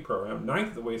AT&T Program, 9th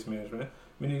at the Waste Management. I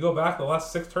mean, you go back the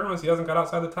last 6 tournaments, he hasn't got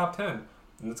outside the top 10.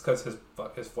 And it's because his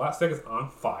flat stick is on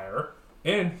fire,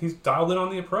 and he's dialed in on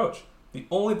the approach. The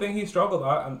only thing he struggled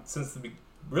at since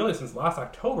last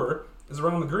October is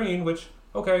around the green, which,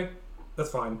 okay,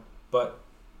 that's fine. But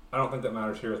I don't think that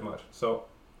matters here as much. So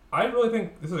I really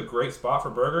think this is a great spot for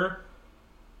Berger.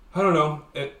 I don't know.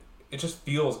 It just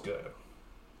feels good.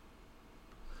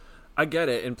 I get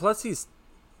it, and plus he's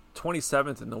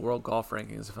 27th in the world golf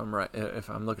rankings. If I'm right, if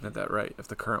I'm looking at that right, if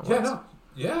the current ones.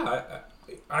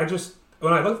 I just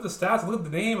when I looked at the stats, I looked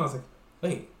at the name, I was like,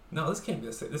 wait, no, this can't be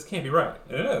right,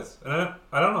 and it is. And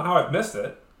I don't know how I've missed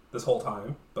it this whole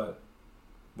time, but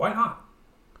why not?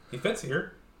 He fits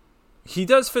here. He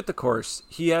does fit the course.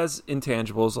 He has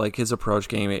intangibles like his approach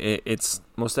game. It's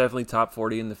most definitely top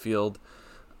 40 in the field.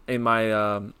 In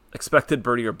my expected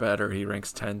birdie or better, he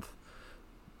ranks 10th.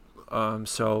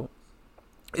 So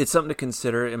it's something to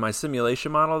consider. In my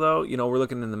simulation model, though, we're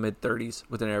looking in the mid-30s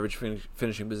with an average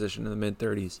finishing position in the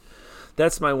mid-30s.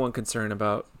 That's my one concern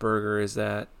about Berger is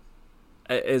that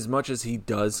as much as he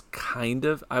does kind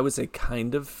of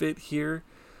fit here,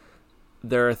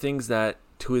 there are things that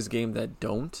to his game that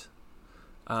don't.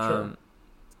 Sure.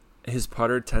 His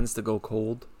putter tends to go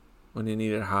cold when you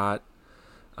need it hot.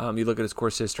 You look at his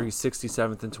course history,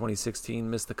 67th in 2016,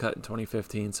 missed the cut in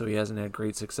 2015, so he hasn't had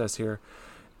great success here.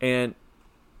 And,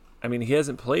 I mean, he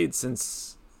hasn't played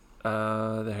since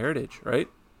the Heritage, right?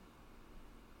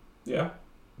 Yeah.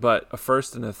 But a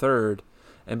 1st and a 3rd.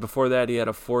 And before that, he had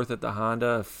a 4th at the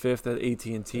Honda, a 5th at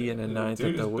AT&T, and a 9th at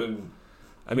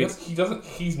the...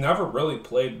 He's never really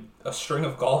played a string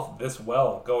of golf this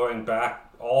well, going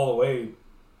back all the way.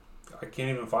 I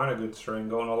can't even find a good string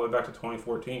going all the way back to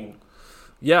 2014.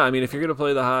 Yeah, I mean, if you're going to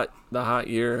play the hot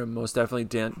year, most definitely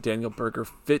Daniel Berger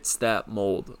fits that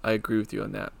mold. I agree with you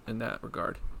in that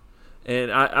regard.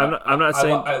 And I'm not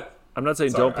saying I'm not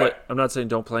saying don't play. I'm not saying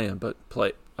don't play him, but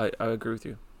play. I agree with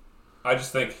you. I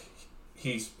just think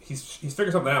he's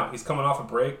figured something out. He's coming off a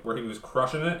break where he was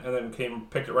crushing it, and then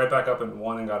picked it right back up and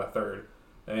won and got a third.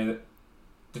 And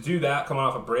to do that coming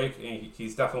off a break,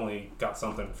 he's definitely got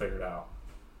something figured out.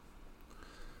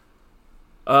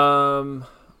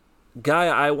 Guy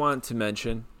I want to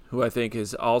mention, who I think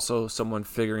is also someone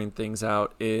figuring things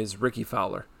out, is Ricky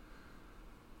Fowler.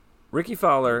 Ricky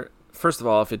Fowler, first of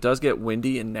all, if it does get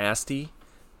windy and nasty,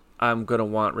 I'm going to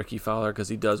want Ricky Fowler because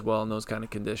he does well in those kind of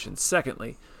conditions.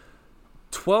 Secondly,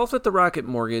 12th at the Rocket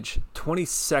Mortgage,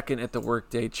 22nd at the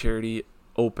Workday Charity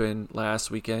Open last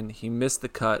weekend. He missed the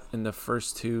cut in the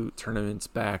first two tournaments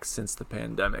back since the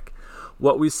pandemic.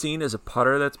 What we've seen is a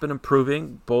putter that's been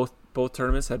improving. Both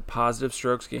tournaments had positive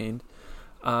strokes gained.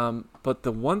 But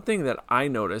the one thing that I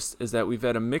noticed is that we've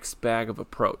had a mixed bag of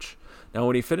approach. Now,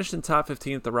 when he finished in top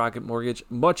 15 at the Rocket Mortgage,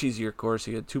 much easier course.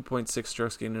 He had 2.6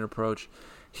 strokes gained in approach.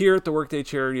 Here at the Workday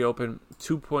Charity Open,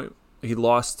 he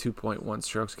lost 2.1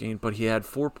 strokes gained, but he had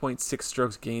 4.6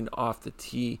 strokes gained off the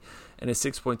tee and a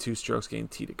 6.2 strokes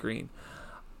gained tee to green.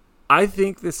 I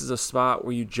think this is a spot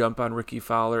where you jump on Ricky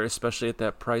Fowler, especially at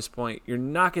that price point. You're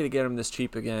not going to get him this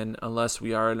cheap again unless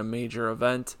we are in a major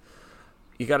event.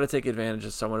 You got to take advantage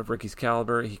of someone of Ricky's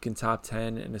caliber. He can top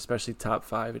 10 and especially top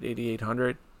 5 at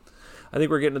 8,800. I think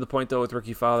we're getting to the point, though, with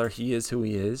Ricky Fowler. He is who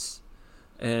he is.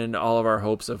 And all of our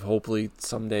hopes of hopefully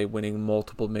someday winning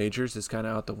multiple majors is kind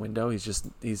of out the window.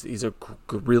 He's a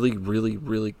really, really,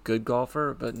 really good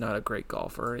golfer, but not a great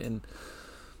golfer. And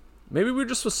maybe we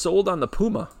just was sold on the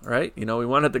Puma, right? We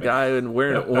wanted the guy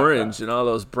wearing orange and all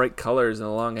those bright colors and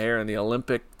the long hair and the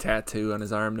Olympic tattoo on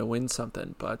his arm to win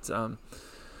something. But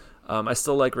I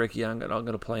still like Ricky. I'm going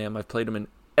to play him. I've played him in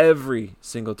every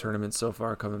single tournament so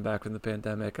far coming back from the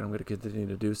pandemic, and I'm going to continue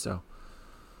to do so.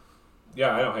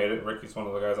 Yeah, I don't hate it. Ricky's one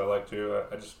of the guys I like too.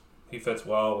 He fits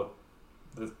well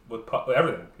with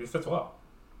everything. He fits well.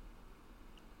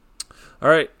 All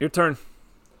right, your turn.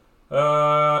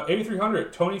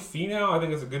 8,300. Tony Finau, I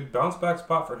think, is a good bounce back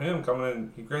spot for him. Coming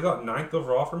in, he grades out 9th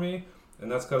overall for me, and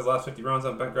that's because last 50 rounds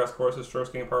on bent grass courses, strokes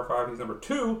gained par 5, he's number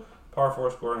 2. Par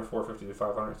 4 scoring 450 to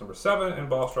 500 is number 7, and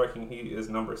ball striking he is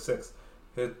number 6.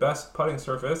 His best putting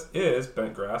surface is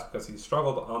bent grass because he's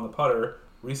struggled on the putter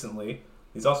recently.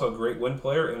 He's also a great wind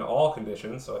player in all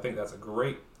conditions, so I think that's a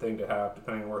great thing to have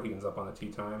depending on where he ends up on the tee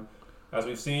time. As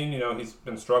we've seen, he's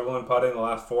been struggling putting the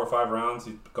last 4 or 5 rounds.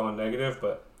 He's gone negative,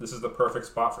 but this is the perfect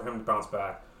spot for him to bounce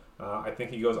back. I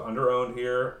think he goes under-owned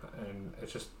here, and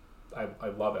it's just, I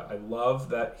love it. I love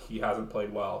that he hasn't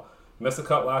played well. Missed the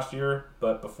cut last year,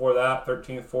 but before that,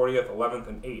 13th, 40th, 11th,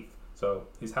 and 8th. So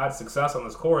he's had success on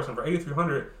this course, and for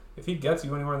 8,300, if he gets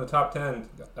you anywhere in the top 10,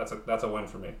 that's a win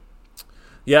for me.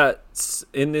 Yeah,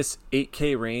 in this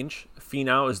 8K range,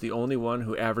 Finau is the only one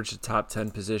who averaged a top 10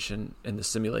 position in the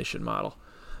simulation model,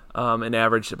 and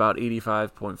averaged about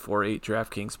 85.48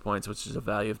 DraftKings points, which is a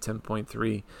value of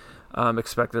 10.3.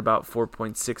 Expected about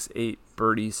 4.68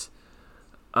 birdies.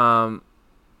 I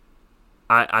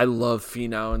love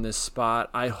Finau in this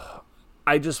spot.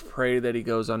 I just pray that he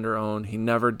goes under owned. He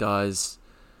never does,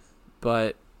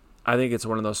 but I think it's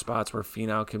one of those spots where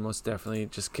Finau can most definitely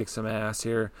just kick some ass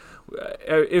here.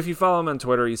 If you follow him on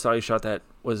Twitter, you saw he shot that,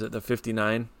 was it the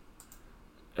 59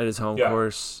 at his home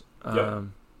course? I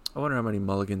wonder how many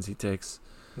mulligans he takes.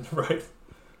 Right.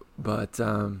 But,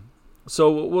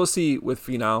 so we'll see with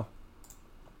Finau.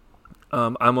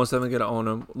 I'm most definitely going to own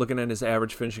him. Looking at his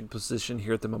average finishing position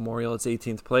here at the Memorial, it's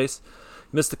 18th place.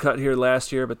 Missed the cut here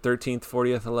last year, but 13th,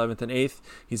 40th, 11th, and 8th.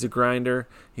 He's a grinder.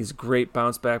 He's great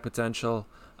bounce back potential.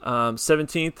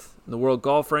 17th in the World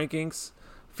Golf Rankings.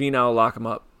 Finau, lock him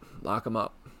up. Lock him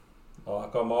up.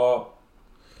 Lock him up.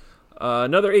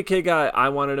 Another 8K guy I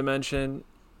wanted to mention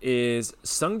is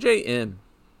Sungjae Im.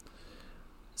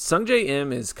 Sungjae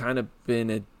Im has kind of been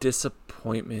a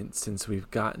disappointment since we've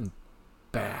gotten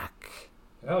back.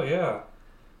 Hell yeah.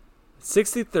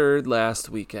 63rd last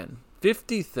weekend.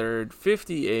 53rd,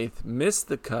 58th, missed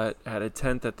the cut, had a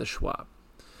 10th at the Schwab.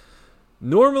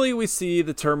 Normally we see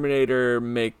the Terminator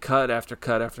make cut after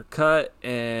cut after cut,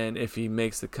 and if he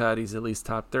makes the cut, he's at least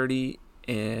top 30,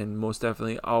 and most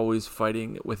definitely always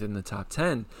fighting within the top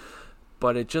 10.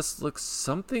 But it just looks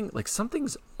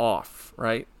something's off,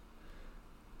 right?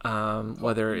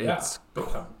 Whether it's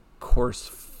course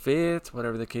fit,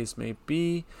 whatever the case may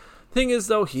be. Thing is,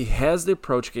 though, he has the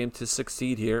approach game to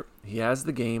succeed here. He has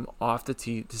the game off the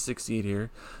tee to succeed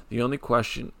here. The only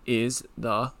question is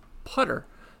the putter.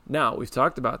 Now, we've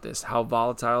talked about this, how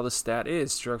volatile the stat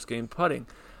is, strokes gained putting.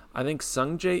 I think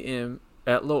Sungjae Im,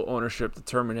 at low ownership, the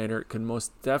Terminator, can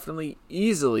most definitely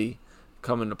easily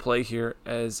come into play here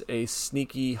as a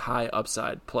sneaky high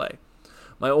upside play.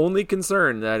 My only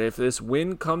concern that if this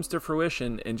win comes to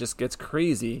fruition and just gets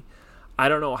crazy, I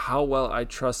don't know how well I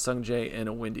trust Sungjae in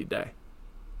a windy day.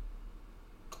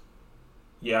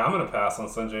 Yeah, I'm gonna pass on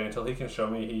Sungjae until he can show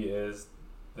me he is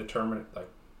the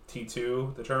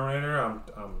T2, the Terminator. I'm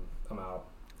out.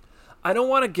 I don't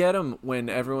want to get him when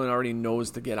everyone already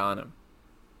knows to get on him.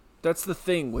 That's the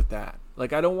thing with that.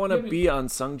 Like, I don't want to be on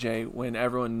Sungjae when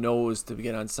everyone knows to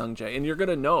get on Sungjae. And you're going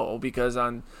to know because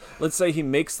let's say he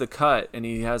makes the cut and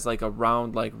he has like a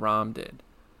round like Rahm did.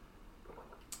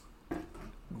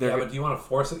 But do you want to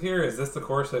force it here? Is this the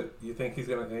course that you think he's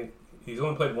going to... He's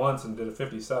only played once and did a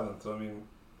 57th. So, I mean,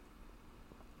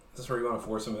 is this where you want to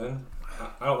force him in?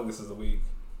 I don't think this is the week.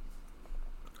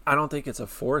 I don't think it's a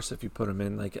force if you put him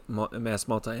in like mass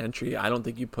multi-entry. I don't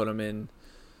think you put him in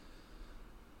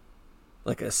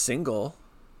like a single.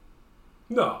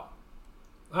 No.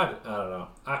 I don't know.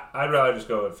 I'd rather just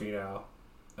go with Finau,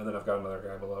 and then I've got another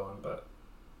guy below him. But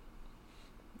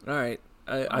all right,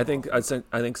 I think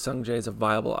Sungjae is a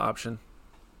viable option.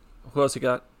 Who else you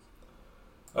got?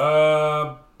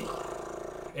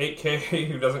 8K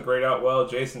who doesn't grade out well.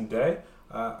 Jason Day,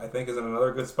 I think, is in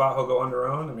another good spot. He'll go under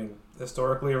owned. I mean,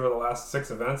 historically over the last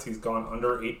 6 events, he's gone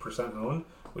under 8% owned,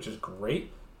 which is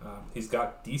great. He's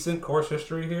got decent course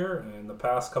history here. In the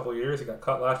past couple of years, he got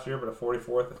cut last year, but a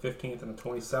 44th, a 15th, and a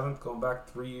 27th, going back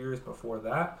 3 years before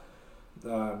that. He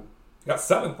got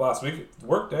 7th last week at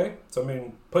Workday. So, I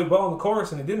mean, played well on the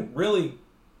course, and he didn't really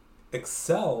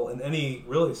excel in any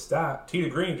really stat. Tee to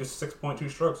green, just 6.2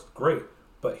 strokes. Great.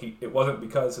 But it wasn't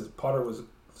because his putter was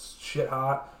shit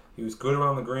hot. He was good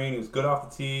around the green. He was good off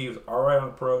the tee. He was all right on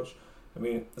approach. I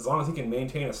mean, as long as he can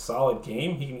maintain a solid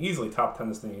game, he can easily top 10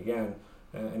 this thing again.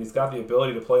 And he's got the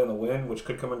ability to play in the wind, which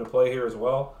could come into play here as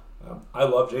well. I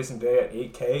love Jason Day at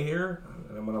 8K here,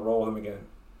 and I'm going to roll with him again.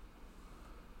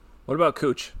 What about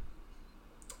Cooch?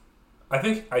 I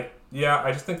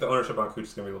just think the ownership on Cooch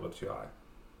is going to be a little bit too high.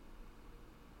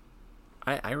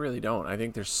 I really don't. I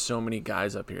think there's so many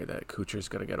guys up here that Kuchar's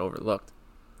going to get overlooked.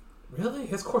 Really?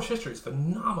 His course history is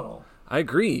phenomenal. I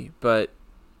agree, but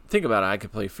think about it. I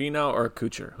could play Finau or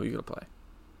Kuchar. Who are you going to play?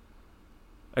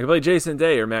 I can play Jason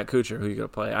Day or Matt Kuchar. Who are you going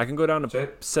to play? I can go down to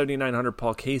 7,900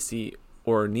 Paul Casey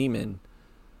or Neiman.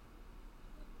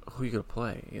 Who are you going to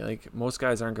play? Like, most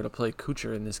guys aren't going to play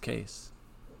Kuchar in this case.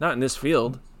 Not in this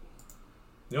field.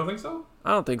 You don't think so?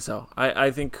 I don't think so.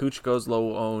 I think Kuch goes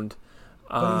low owned.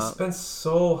 But he's been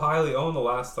so highly owned the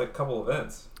last couple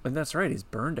events. And that's right. He's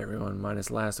burned everyone minus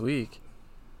last week.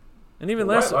 And even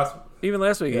last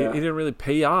week, yeah. he didn't really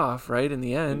pay off, right? In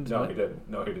the end, no, he didn't.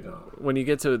 No, he did not. When you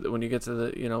get to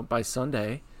the by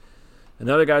Sunday,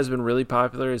 another guy's been really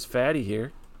popular is Fatty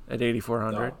here at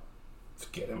 8,400. No.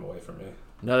 Get him away from me.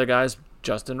 Another guy's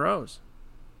Justin Rose.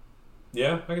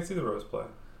 Yeah, I can see the Rose play.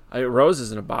 Rose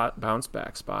is in a bounce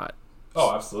back spot.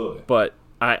 Oh, absolutely. But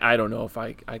I don't know if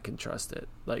I can trust it.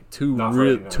 Like two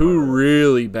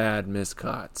really bad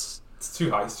miscuts. It's too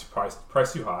high. It's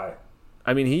priced too high.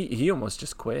 I mean, he almost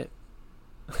just quit.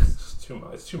 It's too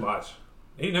much. It's too much.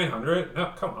 8,900?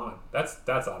 No, come on. That's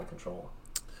out of control.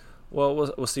 Well,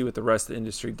 we'll see what the rest of the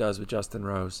industry does with Justin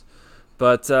Rose.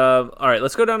 But all right,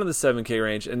 let's go down to the 7K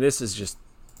range, and this is just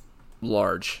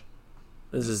large.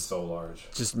 This is so large,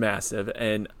 just massive,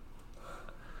 and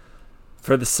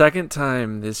for the second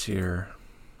time this year,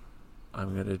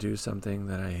 I'm gonna do something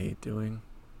that I hate doing.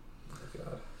 Oh my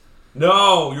God.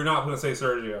 No, you're not going to say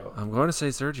Sergio. I'm going to say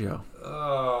Sergio.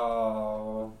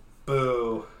 Oh,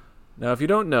 boo. Now, if you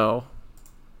don't know,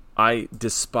 I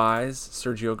despise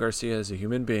Sergio Garcia as a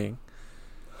human being.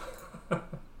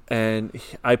 And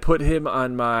I put him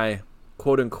on my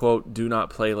quote-unquote do not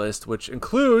play list, which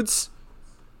includes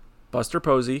Buster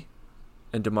Posey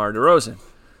and DeMar DeRozan.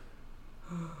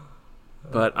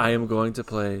 But I am going to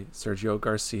play Sergio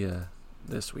Garcia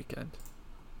this weekend.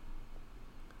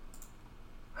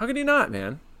 How can you not,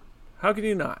 man? How can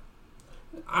you not?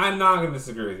 I'm not going to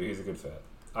disagree with you. He's a good fit.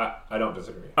 I don't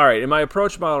disagree. All right, in my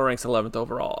approach model ranks 11th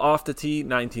overall. Off the tee,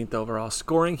 19th overall.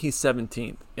 Scoring, he's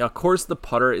 17th. Yeah, of course, the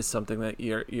putter is something that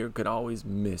you could always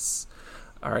miss.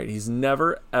 All right, he's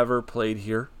never, ever played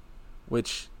here,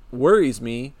 which worries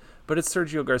me, but it's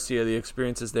Sergio Garcia. The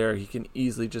experience is there. He can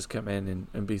easily just come in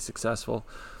and be successful.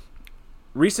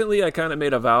 Recently, I kind of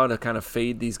made a vow to kind of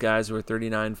fade these guys who are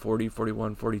 39, 40,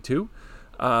 41, 42.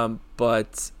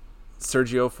 But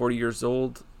Sergio, 40 years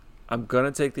old, I'm going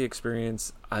to take the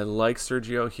experience. I like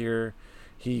Sergio here.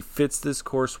 He fits this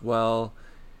course well.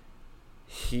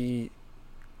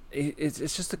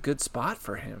 It's just a good spot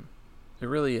for him. It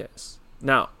really is.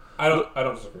 Now, I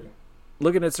don't disagree.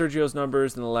 Looking at Sergio's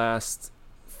numbers in the last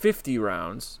 50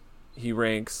 rounds, he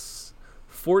ranks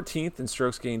 14th in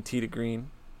strokes gained tee to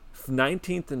green,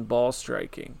 19th in ball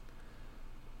striking,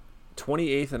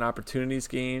 28th in opportunities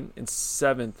gained, and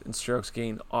 7th in strokes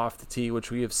gained off the tee,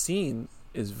 which we have seen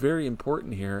is very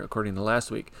important here, according to last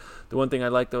week. The one thing I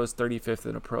like, though, is 35th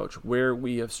in approach. Where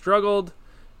we have struggled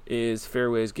is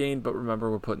fairways gained, but remember,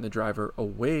 we're putting the driver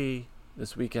away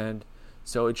this weekend,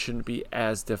 so it shouldn't be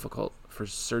as difficult for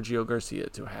Sergio Garcia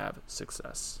to have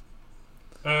success.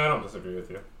 I don't disagree with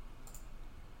you.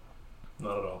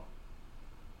 Not at all.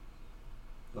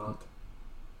 Not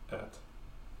at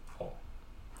all.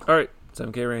 All right,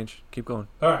 7K range. Keep going.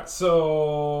 All right,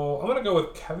 so I'm going to go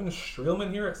with Kevin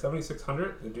Streelman here at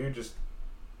 7,600. The dude just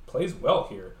plays well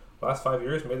here. Last 5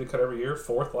 years, made the cut every year.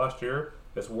 4th last year.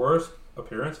 His worst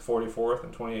appearance, 44th in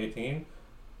 2018.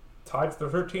 Tied for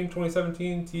 13,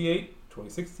 2017, T8,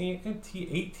 2016, and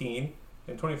T18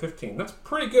 in 2015. That's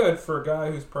pretty good for a guy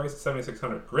who's priced at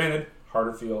 7,600. Granted,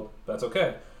 harder field, that's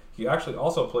okay. He actually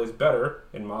also plays better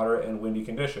in moderate and windy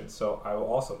conditions, so I will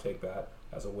also take that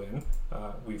as a win.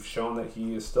 We've shown that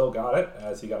he has still got it,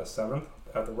 as he got a 7th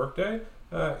at the workday.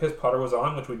 His putter was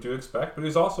on, which we do expect, but he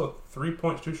was also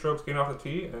 3.2 strokes gained off the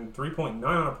tee and 3.9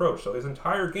 on approach. So his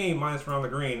entire game, minus around the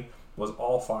green, was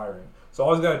all firing. So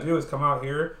all he's got to do is come out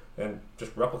here and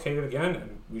just replicate it again,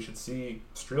 and we should see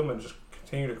Streelman just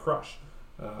continue to crush.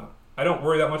 I don't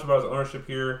worry that much about his ownership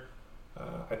here.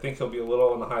 I think he'll be a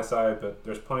little on the high side, but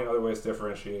there's plenty of other ways to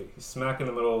differentiate. He's smack in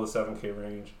the middle of the 7K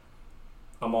range.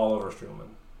 I'm all over Streelman.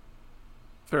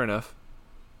 Fair enough.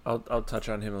 I'll touch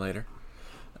on him later.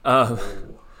 I'm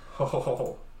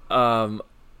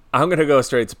going to go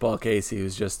straight to Paul Casey,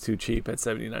 who's just too cheap at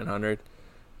 7,900.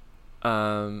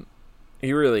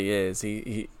 He really is.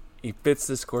 He fits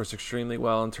this course extremely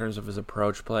well in terms of his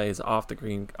approach play, his off the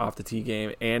green, off the tee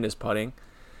game, and his putting.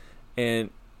 And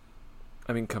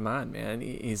I mean, come on, man.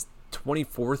 He's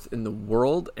 24th in the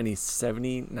world, and he's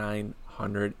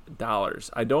 $7,900.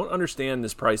 I don't understand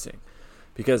this pricing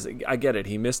because I get it.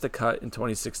 He missed a cut in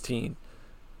 2016,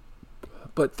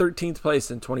 but 13th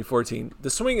place in 2014. The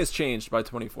swing has changed by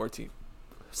 2014.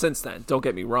 Since then, don't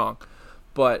get me wrong,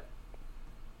 but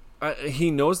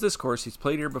he knows this course. He's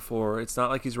played here before. It's not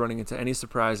like he's running into any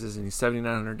surprises, and he's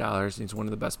 $7,900, and he's one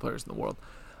of the best players in the world.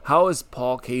 How is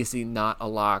Paul Casey not a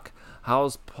lock? How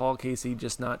is Paul Casey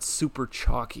just not super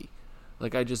chalky?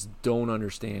 Like, I just don't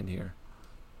understand here.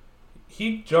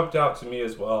 He jumped out to me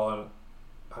as well, and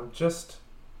I'm just,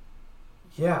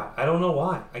 I don't know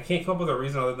why. I can't come up with a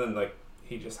reason other than, like,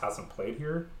 he just hasn't played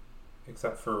here,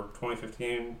 except for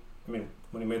 2015. I mean,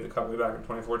 when he made the cut way back in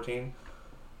 2014.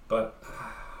 But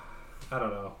I don't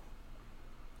know.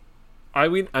 I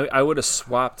would have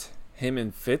swapped him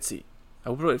and Fitzy. I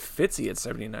would have put Fitzy at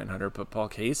 7,900, but Paul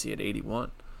Casey at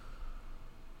 81.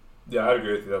 Yeah, I'd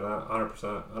agree with you on that,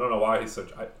 100%. I don't know why he's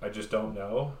such. I just don't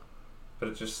know, but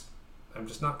I'm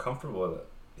just not comfortable with it.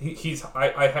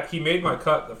 He made my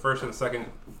cut the first and second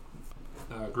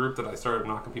group that I started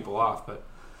knocking people off, but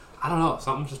I don't know.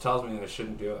 Something just tells me that I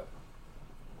shouldn't do it.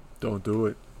 Don't do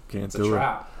it. Can't do it. It's a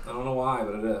trap. I don't know why,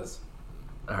 but it is.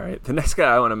 All right, the next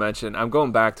guy I want to mention, I'm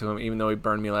going back to him, even though he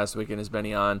burned me last weekend, is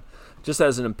Benny On. Just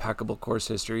has an impeccable course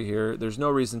history here. There's no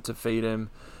reason to fade him.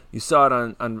 You saw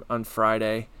it on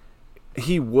Friday.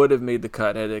 He would have made the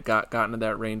cut had it gotten to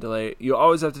that rain delay. You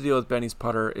always have to deal with Benny's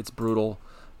putter. It's brutal,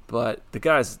 but the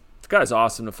guy's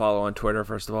awesome to follow on Twitter,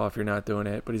 first of all, if you're not doing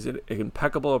it. But he's an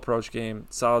impeccable approach game,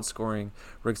 solid scoring.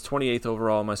 Ranks 28th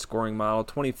overall in my scoring model,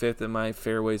 25th in my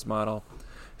fairways model.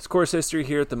 His course history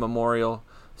here at the Memorial,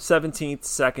 17th,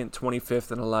 2nd, 25th,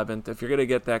 and 11th. If you're going to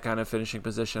get that kind of finishing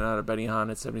position out of Benny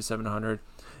Hahn at 7,700,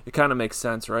 it kind of makes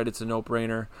sense, right? It's a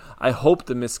no-brainer. I hope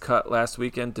the miscut last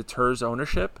weekend deters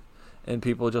ownership and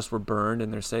people just were burned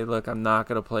and they're saying, look, I'm not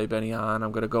going to play Benny Hahn.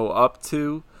 I'm going to go up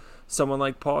to someone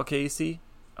like Paul Casey,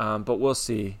 but we'll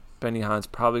see. Benny Hahn's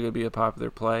probably going to be a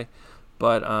popular play,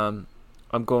 but I'm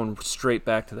going straight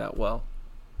back to that well.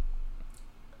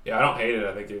 Yeah, I don't hate it.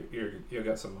 I think you've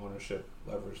got some ownership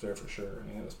leverage there for sure. I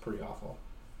mean, it was pretty awful.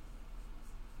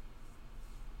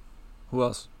 Who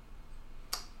else?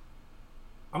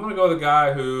 I'm going to go with a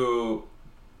guy who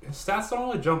his stats don't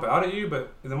really jump out at you,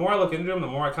 but the more I look into him, the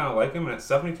more I kind of like him. And it's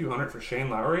 7,200 for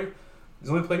Shane Lowry. He's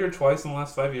only played here twice in the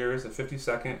last 5 years, at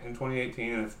 52nd in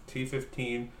 2018 and at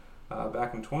T15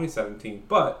 back in 2017.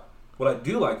 But what I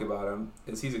do like about him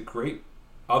is he's a great,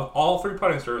 of all three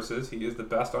putting surfaces, he is the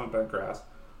best on bent grass.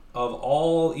 Of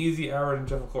all easy, average, and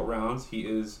difficult rounds, he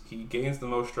gains the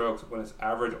most strokes when it's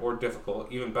average or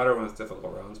difficult, even better when it's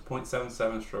difficult rounds,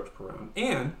 0.77 strokes per round.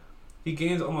 And he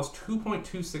gains almost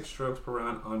 2.26 strokes per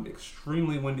round on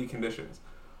extremely windy conditions.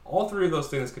 All three of those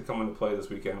things could come into play this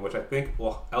weekend, which I think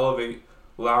will elevate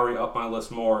Lowry up my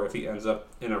list more if he ends up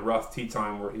in a rough tee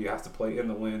time where he has to play in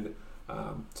the wind.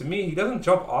 To me, he doesn't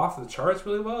jump off the charts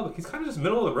really well, but he's kind of just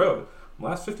middle of the road.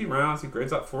 Last 50 rounds, he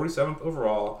grades out 47th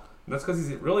overall, and that's because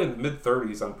he's really in the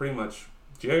mid-30s on pretty much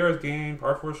GIR's game,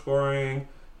 par 4 scoring,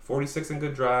 46 in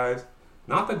good drives.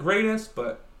 Not the greatest,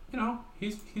 but,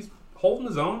 he's holding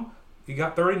his own. He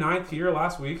got 39th here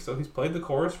last week, so he's played the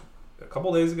course a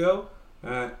couple days ago.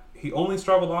 He only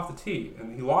struggled off the tee,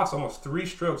 and he lost almost 3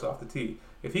 strokes off the tee.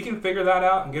 If he can figure that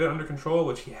out and get it under control,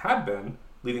 which he had been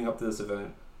leading up to this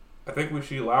event, I think we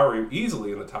see Lowry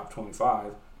easily in the top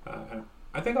 25. And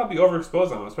I think I'll be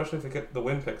overexposed on him, especially if the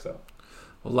wind picks up.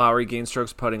 Well, Lowry gained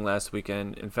strokes putting last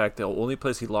weekend. In fact, the only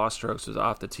place he lost strokes was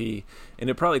off the tee,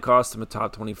 and it probably cost him a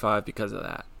top 25 because of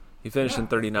that. He finished in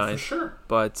 39th. For sure.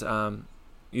 But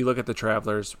you look at the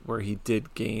Travelers where he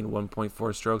did gain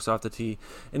 1.4 strokes off the tee.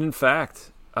 And in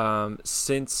fact,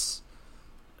 since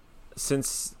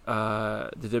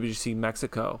the WGC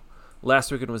Mexico,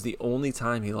 last weekend was the only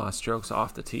time he lost strokes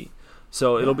off the tee.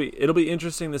 So it'll be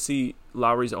interesting to see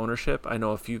Lowry's ownership. I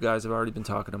know a few guys have already been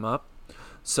talking him up.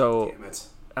 So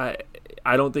I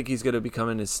don't think he's going to become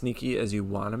as sneaky as you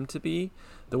want him to be.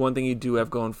 The one thing you do have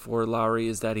going for Lowry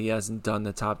is that he hasn't done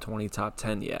the top 20, top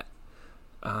 10 yet.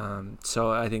 So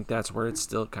I think that's where it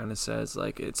still kind of says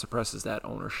it suppresses that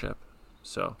ownership.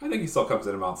 So I think he still comes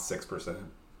in about 6%,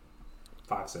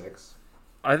 5-6.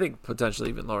 I think potentially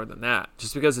even lower than that,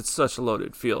 just because it's such a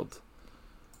loaded field.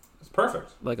 It's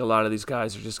perfect. A lot of these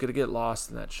guys are just going to get lost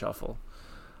in that shuffle.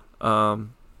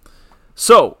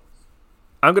 So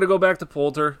I'm going to go back to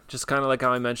Poulter, just kind of like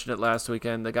how I mentioned it last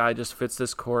weekend. The guy just fits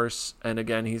this course, and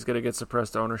again, he's going to get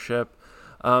suppressed ownership.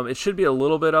 It should be a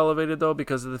little bit elevated, though,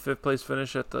 because of the 5th place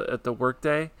finish at the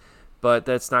workday, but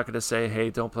that's not going to say,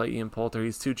 hey, don't play Ian Poulter.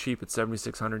 He's too cheap at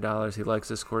 $7,600. He likes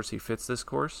this course. He fits this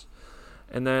course.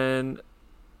 And then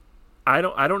I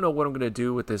don't know what I'm going to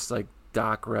do with this,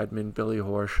 Doc Redman, Billy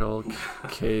Horschel,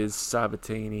 Kiz,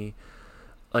 Sabatini.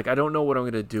 I don't know what I'm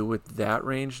going to do with that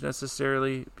range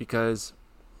necessarily because,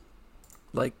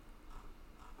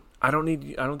 I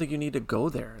don't think you need to go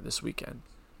there this weekend,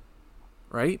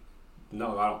 right?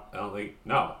 No, I don't think.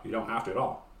 No, you don't have to at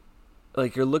all.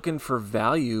 You're looking for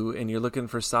value and you're looking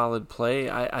for solid play.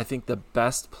 I think the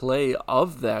best play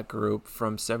of that group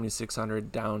from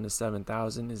 7,600 down to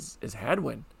 7,000 is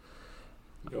Hadwin.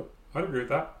 Yep, I'd agree with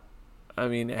that. I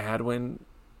mean, Hadwin,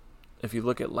 if you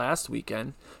look at last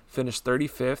weekend, finished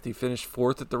 35th. He finished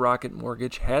 4th at the Rocket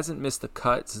Mortgage. Hasn't missed a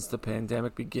cut since the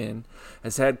pandemic began.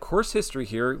 Has had course history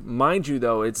here. Mind you,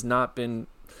 though, it's not been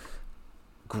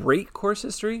great course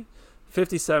history.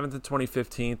 57th in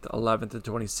 2015, 11th in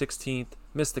 2016,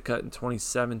 missed the cut in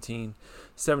 2017,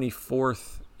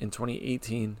 74th in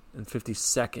 2018, and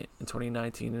 52nd in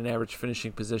 2019, an average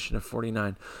finishing position of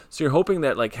 49. So you're hoping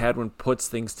that Hadwin puts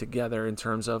things together in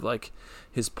terms of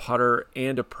his putter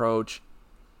and approach,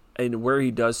 and where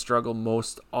he does struggle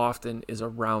most often is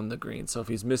around the green. So if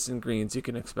he's missing greens, you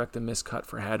can expect a missed cut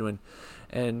for Hadwin.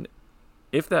 And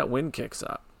if that wind kicks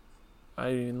up, I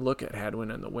didn't look at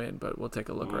Hadwin in the wind, but we'll take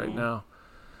a look right now.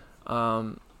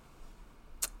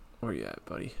 Where you at,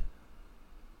 buddy?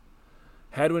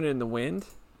 Hadwin in the wind?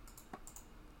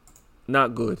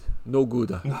 Not good. No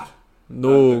gooda.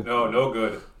 No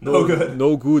good. No good.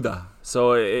 No gooda.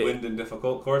 So wind in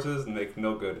difficult courses make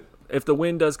no good. If the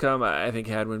wind does come, I think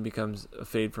Hadwin becomes a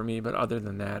fade for me. But other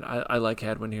than that, I like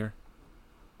Hadwin here.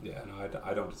 Yeah, no,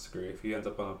 I don't disagree. If he ends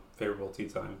up on a favorable tee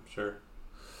time, sure.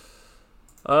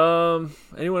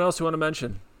 Anyone else you want to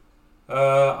mention?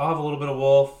 I'll have a little bit of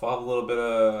Wolf. I'll have a little bit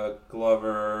of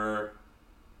Glover.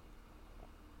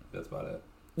 That's about it.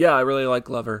 Yeah, I really like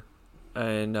Glover,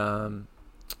 and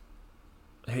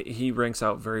he ranks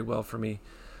out very well for me.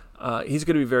 He's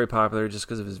going to be very popular just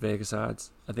because of his Vegas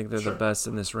odds. I think they're the best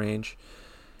in this range.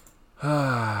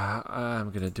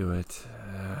 I'm going to do it.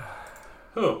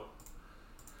 Who?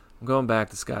 I'm going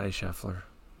back to Scotty Scheffler.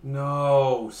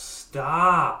 No,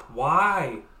 stop.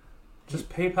 Why? Just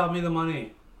PayPal me the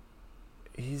money.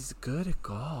 He's good at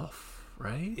golf,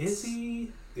 right? Is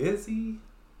he?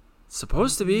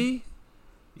 Supposed to be.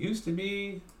 Used to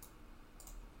be.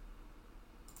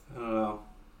 I don't know.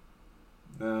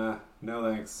 Nah,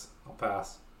 no thanks. I'll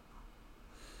pass.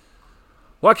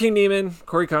 Joaquin Niemann,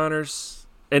 Corey Connors.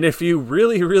 And if you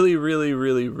really, really, really,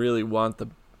 really, really want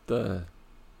the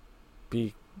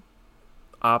be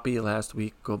Oppie last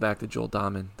week, go back to Joel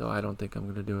Dahman, though I don't think I'm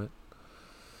going to do it.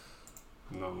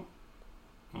 No.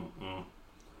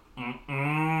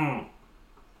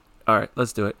 All right,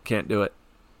 let's do it. Can't do it.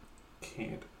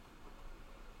 Can't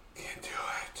do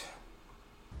it.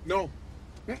 No.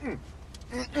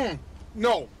 No.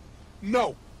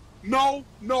 No. No.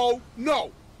 No.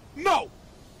 No. No.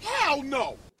 Hell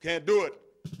no. Can't do it.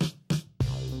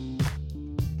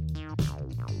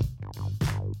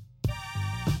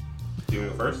 Do you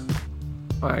want to go first?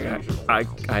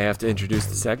 I have to introduce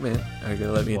the segment. Are you going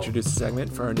to let me introduce the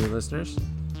segment for our new listeners?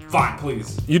 Fine,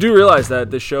 please. You do realize that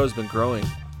this show has been growing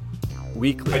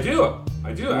weekly. I do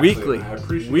actually. Weekly. I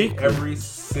appreciate every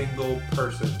single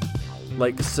person.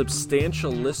 Like,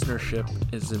 substantial listenership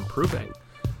is improving.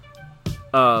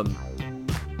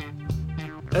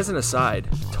 As an aside,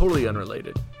 totally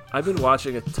unrelated, I've been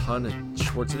watching a ton of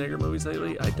Schwarzenegger movies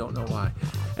lately. I don't know why.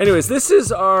 Anyways, this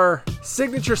is our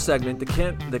signature segment, the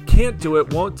can't do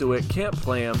it, won't do it, can't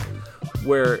play 'em,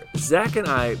 where Zach and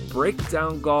I break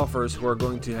down golfers who are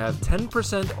going to have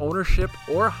 10% ownership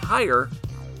or higher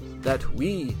that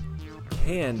we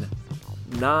can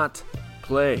not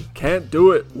play. Can't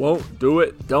do it, won't do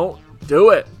it, don't do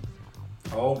it.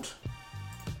 Don't.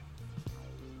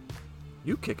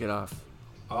 You kick it off.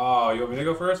 Oh, you want me to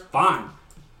go first? Fine.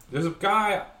 There's a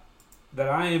guy that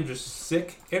I am just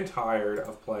sick and tired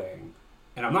of playing,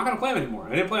 and I'm not going to play him anymore.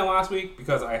 I didn't play him last week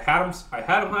because I had him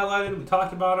highlighted. We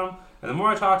talked about him, and the more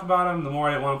I talked about him, the more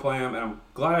I didn't want to play him, and I'm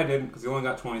glad I didn't because he only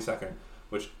got 22nd,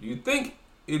 which you'd think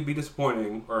it'd be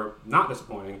disappointing, or not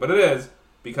disappointing, but it is,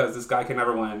 because this guy can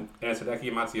never win, and it's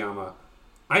Hideki Matsuyama.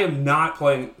 I am not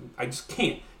playing. I just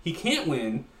can't. He can't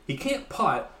win. He can't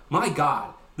putt. My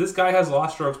God, this guy has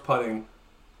lost strokes putting.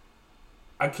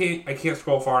 I can't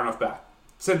scroll far enough back.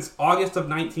 Since August of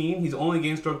 19, he's only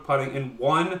gained stroke putting in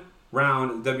one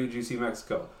round at WGC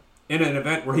Mexico, in an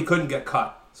event where he couldn't get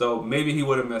cut. So maybe he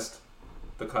would have missed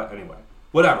the cut anyway.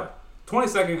 Whatever.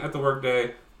 22nd at the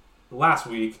workday last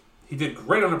week. He did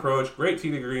great on approach, great tee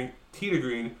to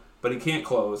green, but he can't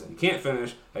close and he can't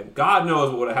finish. And God knows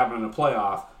what would have happened in a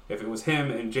playoff if it was him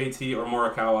and JT or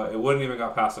Morikawa. It wouldn't even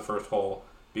got past the first hole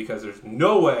because there's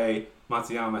no way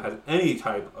Matsuyama has any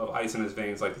type of ice in his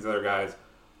veins like these other guys.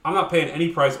 I'm not paying any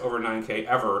price over $9K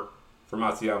ever for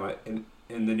Matsuyama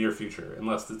in the near future,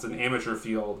 unless it's an amateur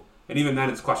field, and even then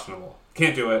it's questionable.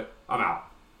 Can't do it. I'm out.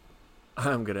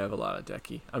 I'm going to have a lot of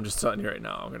Hideki. I'm just telling you right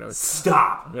now.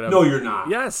 Stop. No, you're not.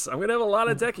 Yes, I'm going to have a lot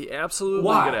of Hideki. Absolutely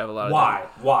going to have a lot of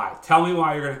Hideki. Why? Tell me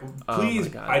why you're going to...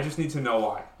 Please, I just need to know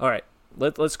why. All right,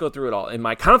 let's go through it all. In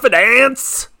my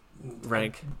confidence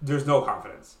rank... There's no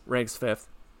confidence. Ranks 5th.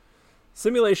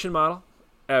 Simulation model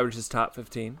averages top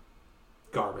 15.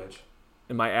 Garbage.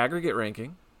 In my aggregate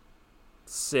ranking,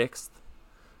 6th.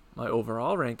 My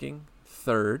overall ranking,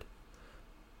 3rd.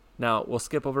 Now, we'll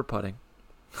skip over putting.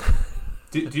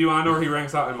 Do you want to know where he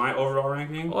ranks out in my overall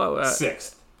ranking? Well,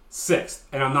 6th.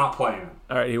 And I'm not playing him.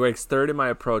 All right, he ranks 3rd in my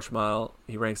approach model.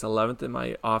 He ranks 11th in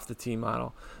my off-the-tee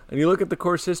model. And you look at the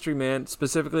course history, man,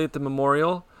 specifically at the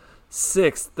Memorial,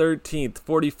 6th, 13th,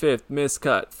 45th,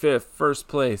 miscut, 5th, first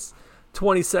place.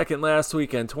 22nd last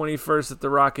weekend, 21st at the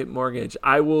Rocket Mortgage.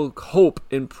 I will hope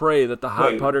and pray that the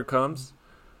hot putter comes.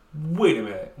 Wait a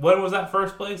minute. When was that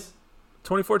first place?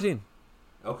 2014.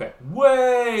 Okay.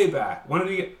 Way back. When did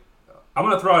he get... I'm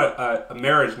going to throw out a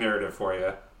marriage narrative for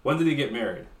you. When did he get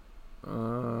married?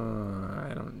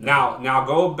 I don't know. Now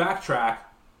go backtrack.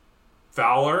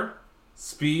 Fowler,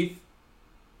 Spieth,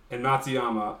 and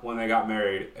Matsuyama when they got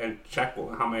married, and check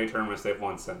how many tournaments they've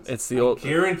won since. It's the old. I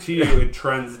guarantee you, it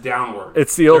trends downward.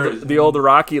 It's the old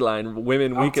Rocky line: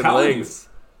 women weaken legs.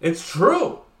 It's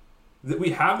true that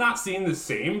we have not seen the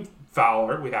same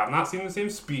Fowler, we have not seen the same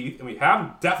Spieth, and we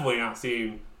have definitely not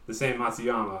seen the same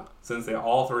Matsuyama since they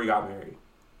all three got married.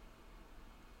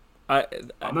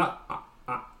 I'm not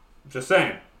just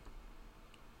saying.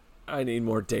 I need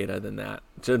more data than that.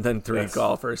 Than three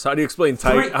golfers. How do you explain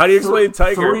Tiger? How do you explain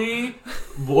Tiger?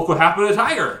 Look what happened to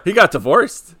Tiger. He got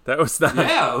divorced. That was not.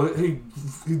 Yeah,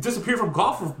 he disappeared from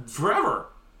golf forever.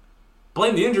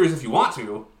 Blame the injuries if you want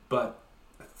to, but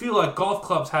I feel like golf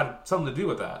clubs had something to do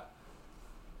with that.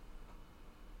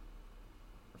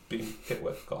 Being hit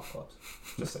with golf clubs.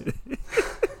 Just saying. In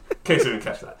case you didn't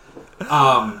catch that.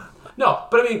 No,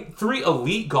 but I mean, 3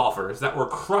 elite golfers that were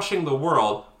crushing the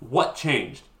world. What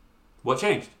changed? What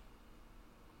changed?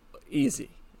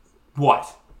 Easy.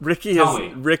 What? Ricky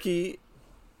and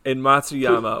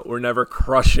Matsuyama were never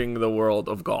crushing the world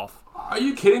of golf. Are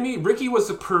you kidding me? Ricky was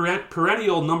a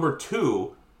perennial number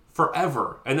 2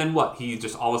 forever. And then what? He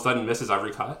just all of a sudden misses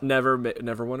every cut? Never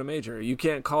won a major. You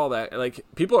can't call that. Like,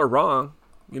 people are wrong.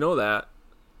 You know that.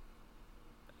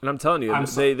 And I'm telling you, I'm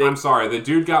sorry. The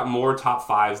dude got more top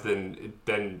 5s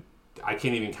than I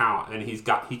can't even count. And he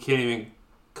can't even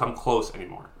come close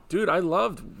anymore. Dude, I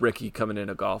loved Ricky coming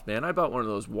into golf, man. I bought one of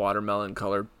those watermelon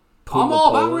colored Puma I'm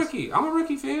all polos. about Ricky. I'm a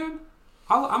Ricky fan.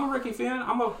 I'm a Ricky fan.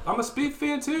 I'm a Speed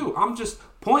fan too. I'm just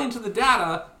pointing to the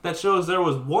data that shows there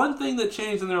was one thing that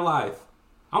changed in their life.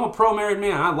 I'm a pro-married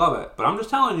man. I love it. But I'm just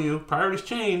telling you, priorities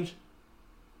change.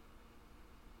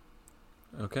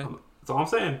 Okay. That's all I'm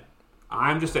saying.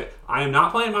 I'm just saying. I am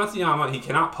not playing Matsuyama. He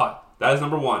cannot putt. That is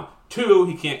number 1. 2,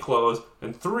 he can't close.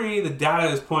 And 3, the data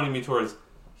is pointing me towards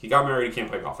he got married, he can't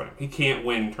play golf anymore. He can't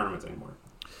win tournaments anymore.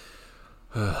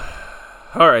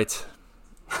 All right.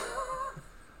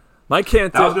 My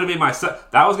can't. That was going to be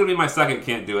my second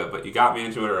can't do it, but you got me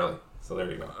into it early. So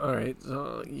there you go. All right.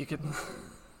 So you can.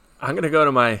 I'm going to go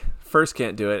to my first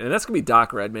can't do it, and that's going to be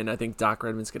Doc Redman. I think Doc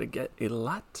Redman's going to get a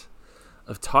lot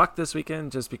of talk this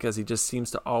weekend just because he just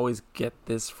seems to always get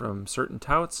this from certain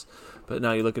touts. But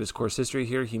now you look at his course history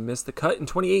here, he missed the cut in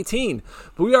 2018.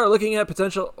 But we are looking at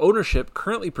potential ownership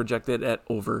currently projected at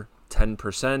over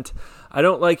 10%. I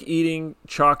don't like eating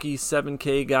chalky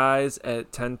 7K guys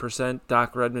at 10%.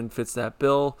 Doc Redman fits that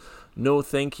bill. No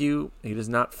thank you. He does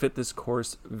not fit this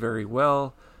course very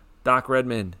well. Doc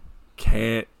Redman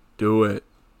can't do it.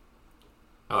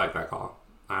 I like that call.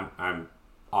 I'm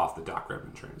off the Doc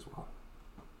Redman train as well.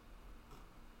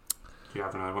 Do you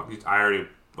have another one? I already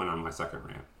went on my second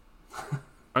rant.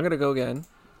 I'm going to go again.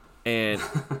 And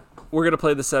we're going to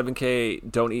play the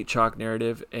 7K don't eat chalk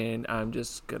narrative. And I'm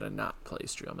just going to not play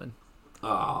Streelman.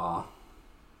 Aww.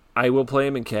 I will play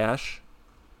him in cash.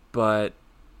 But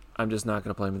I'm just not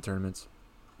going to play him in tournaments.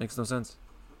 Makes no sense.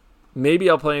 Maybe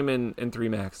I'll play him in 3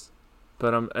 max.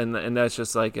 But and that's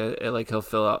just like like he'll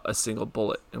fill out a single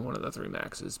bullet in one of the 3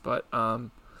 maxes. But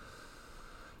don't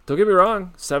get me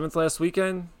wrong, 7th last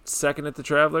weekend, 2nd at the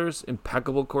Travelers,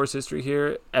 impeccable course history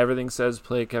here. Everything says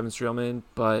play Kevin Streelman,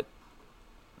 but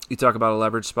you talk about a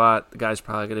leverage spot, the guy's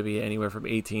probably going to be anywhere from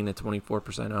 18 to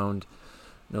 24% owned.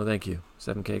 No, thank you.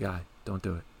 7K guy, don't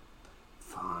do it.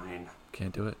 Fine.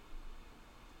 Can't do it.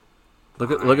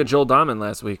 Look at Joel Dahman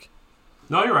last week.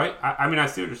 No, you're right. I mean, I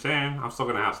see what you're saying. I'm still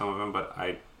going to have some of them, but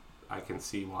I can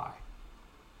see why.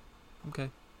 Okay.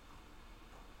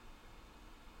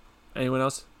 Anyone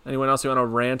else? Anyone else you want to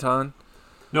rant on?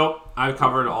 Nope. I've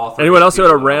covered all 3. Anyone else you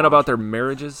want to rant about their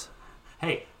marriages?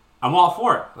 Hey, I'm all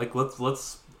for it. Like,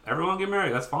 let's everyone get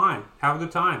married. That's fine. Have a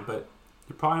good time. But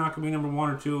you're probably not going to be number 1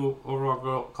 or 2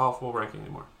 overall golf world ranking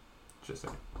anymore. Just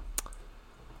saying.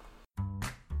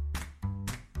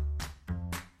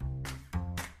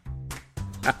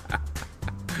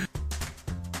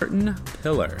 Martin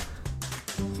Pillar.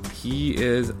 He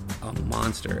is a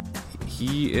monster.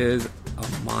 He is a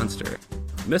monster.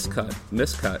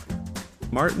 Miscut.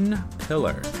 Martin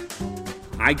Pillar.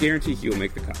 I guarantee he will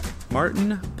make the cut.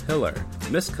 Martin Pillar.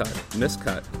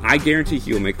 Miscut. I guarantee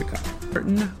he will make the cut.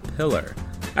 Martin Pillar.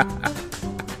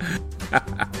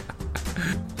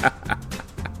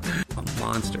 A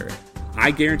monster. I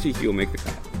guarantee he will make the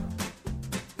cut.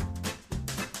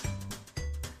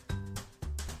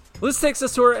 This takes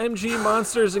us to our MG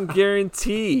Monsters and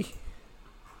Guarantee,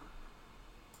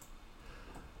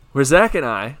 where Zach and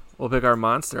I will pick our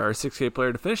monster, our 6K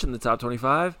player to finish in the top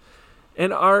 25,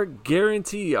 and our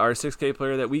guarantee, our 6K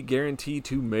player that we guarantee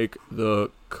to make the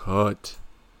cut.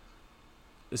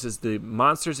 This is the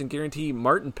Monsters and Guarantee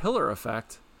Martin Pillar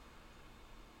effect.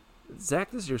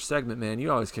 Zach, this is your segment, man.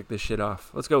 You always kick this shit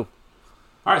off. Let's go.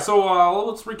 All right, so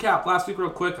let's recap last week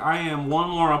real quick. I am 1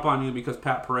 more up on you because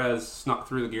Pat Perez snuck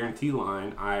through the guarantee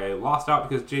line. I lost out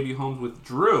because JB Holmes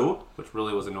withdrew, which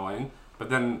really was annoying.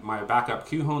 But then my backup,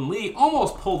 Kyung-Hoon Lee,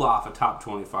 almost pulled off a top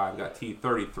 25, got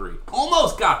T33.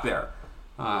 Almost got there.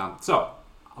 So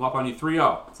I'm up on you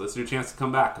 3-0. So this is your chance to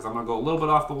come back because I'm going to go a little bit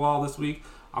off the wall this week.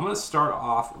 I'm going to start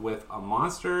off with a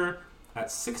monster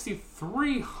at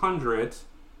 6,300,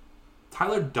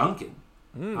 Tyler Duncan.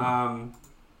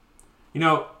 You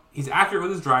know, he's accurate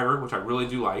with his driver, which I really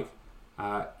do like.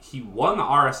 He won the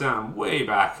RSM way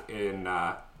back in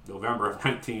November of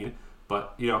 19.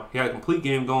 But, you know, he had a complete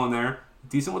game going there.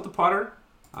 Decent with the putter.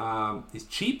 He's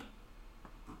cheap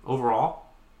overall.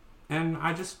 And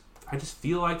I just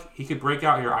feel like he could break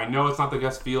out here. I know it's not the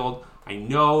best field. I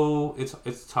know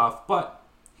it's tough. But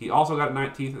he also got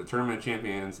 19th at the Tournament of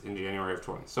Champions in January of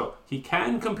 20. So he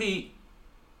can compete.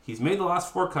 He's made the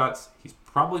last 4 cuts. He's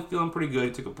probably feeling pretty good.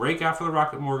 He took a break after the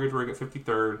Rocket Mortgage where he got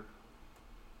 53rd.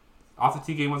 Off the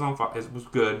tee game was was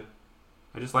good.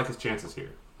 I just like his chances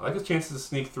here. I like his chances to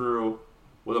sneak through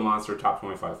with a monster top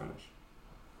 25 finish.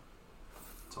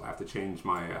 So I have to change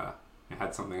my... I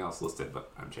had something else listed,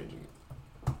 but I'm changing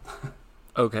it.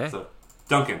 Okay. So,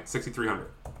 Duncan, 6,300.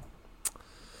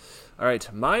 All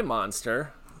right, my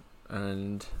monster,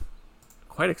 and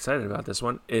quite excited about this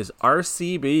one, is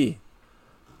RCB.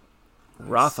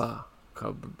 Rafa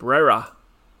Cabrera.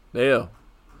 There.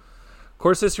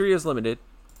 Course history is limited.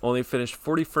 Only finished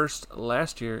 41st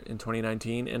last year in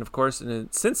 2019. And, of course,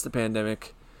 since the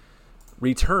pandemic,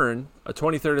 return a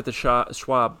 23rd at the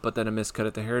Schwab, but then a miscut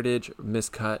at the Heritage,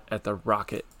 miscut at the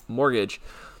Rocket Mortgage.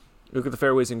 Look at the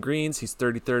fairways and greens. He's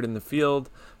 33rd in the field,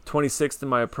 26th in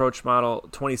my approach model,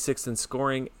 26th in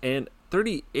scoring, and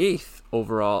 38th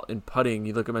overall in putting.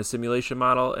 You look at my simulation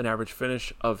model, an average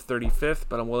finish of 35th,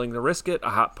 but I'm willing to risk it. A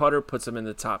hot putter puts him in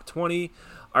the top 20.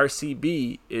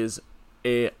 RCB is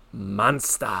a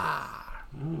monster.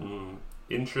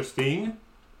 Interesting.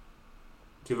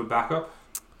 Do you have a backup?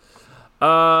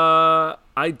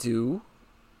 I do,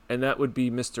 and that would be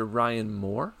Mr. Ryan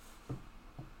Moore.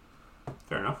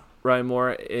 Fair enough. Ryan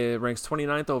Moore ranks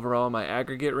 29th overall in my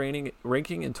aggregate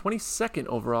ranking and 22nd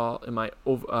overall in my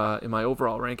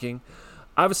overall ranking.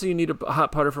 Obviously, you need a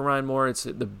hot putter for Ryan Moore. It's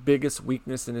the biggest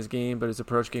weakness in his game, but his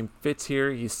approach game fits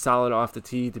here. He's solid off the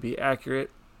tee to be accurate.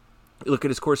 Look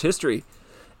at his course history.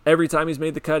 Every time he's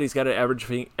made the cut, he's got an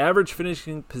average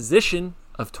finishing position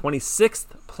of 26th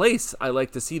place. I like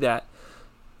to see that.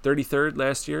 33rd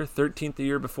last year, 13th the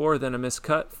year before, then a missed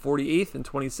cut, 48th in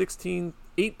 2016,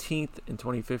 18th in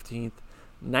 2015,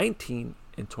 19th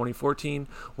in 2014.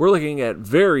 We're looking at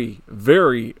very,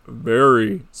 very,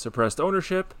 very suppressed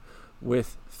ownership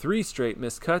with 3 straight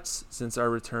missed cuts since our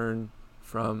return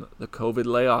from the COVID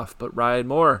layoff. But Ryan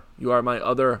Moore, you are my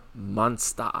other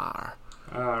monster.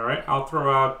 All right, I'll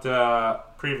throw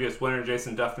out previous winner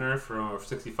Jason Duffner from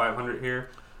 6,500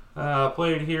 here.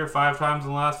 Played here 5 times in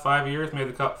the last 5 years, made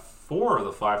the cut 4 of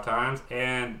the 5 times,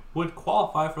 and would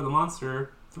qualify for the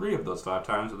Monster 3 of those 5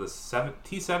 times with a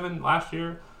T7 last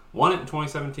year, won it in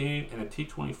 2017, and a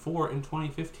T24 in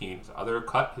 2015. His other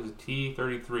cut is a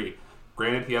T33.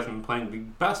 Granted, he hasn't been playing the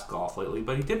best golf lately,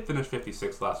 but he did finish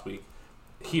 56th last week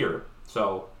here.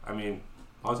 So, I mean,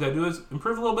 all he's got to do is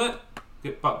improve a little bit,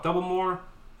 get about double more.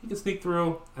 He can sneak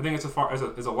through. I think it's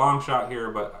a long shot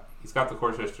here, but he's got the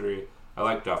course history. I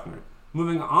like Duffner.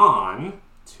 Moving on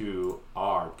to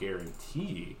our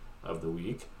guarantee of the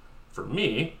week. For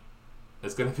me,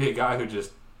 it's going to be a guy who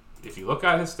just, if you look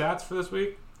at his stats for this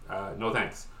week, no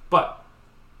thanks. But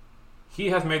he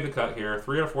has made the cut here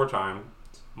 3 out of 4 times,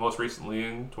 most recently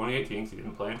in 2018, because he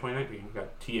didn't play in 2019. He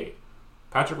got T8.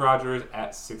 Patrick Rogers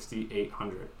at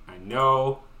 6,800. I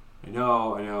know, it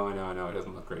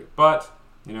doesn't look great. But,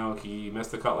 he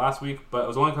missed the cut last week, but it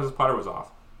was only because his putter was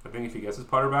off. I think if he gets his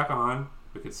putter back on,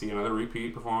 we could see another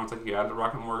repeat performance like he had at the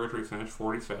Rocket Mortgage where he finished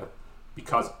 45th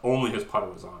because only his putter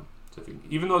was on. So if he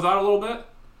even those out a little bit,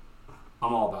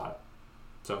 I'm all about it.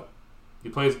 So he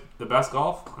plays the best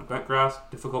golf on bent grass,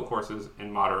 difficult courses,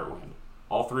 and moderate wind.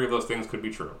 All 3 of those things could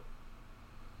be true.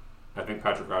 I think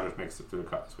Patrick Rogers makes it through the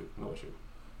cut this week. No issue.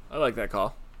 I like that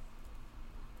call.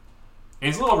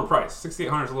 And he's a little overpriced.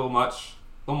 6,800 is a little much.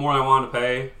 A little more than I wanted to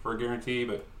pay for a guarantee,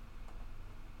 but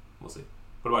we'll see.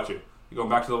 What about you? You going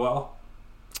back to the well?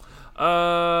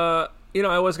 I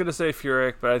was going to say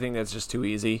Furyk, but I think that's just too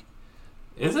easy.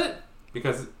 Is it?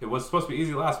 Because it was supposed to be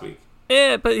easy last week.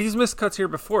 Yeah, but he's missed cuts here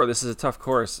before. This is a tough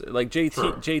course. Like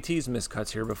JT's missed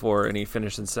cuts here before, and he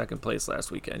finished in 2nd place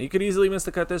last weekend. He could easily miss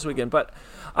the cut this weekend, but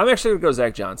I'm actually going to go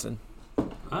Zach Johnson.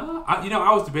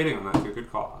 I was debating on that too.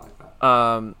 Good call. I like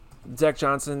that. Zach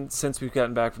Johnson, since we've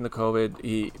gotten back from the COVID,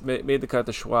 he made the cut at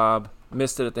the Schwab,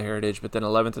 missed it at the Heritage, but then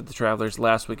 11th at the Travelers,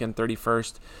 last weekend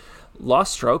 31st.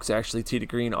 Lost strokes, actually, tee to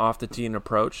green, off the tee and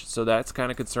approach, so that's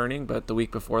kind of concerning, but the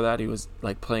week before that, he was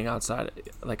playing outside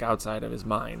of his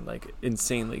mind,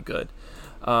 insanely good.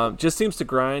 Just seems to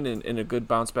grind in a good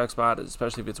bounce back spot,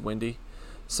 especially if it's windy.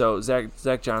 So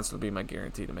Zach Johnson will be my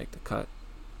guarantee to make the cut.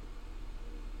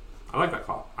 I like that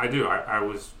call. I do. I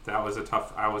was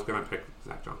going to pick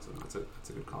Zach Johnson. That's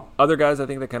a good call. Other guys I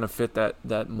think that kind of fit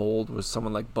that mold was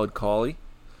someone like Bud Cauley.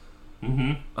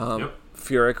 Mm-hmm. Yep.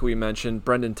 Furyk, we mentioned.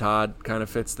 Brendan Todd kind of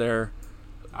fits there.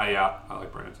 I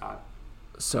like Brendan Todd.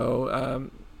 So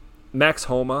Max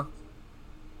Homa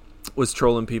was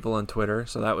trolling people on Twitter,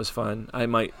 so that was fun. I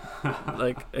might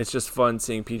it's just fun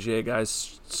seeing PGA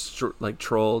guys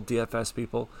troll DFS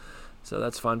people. So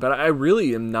that's fun. But I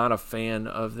really am not a fan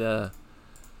of the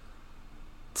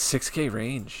 6K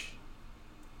range.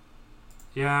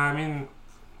 Yeah, I mean,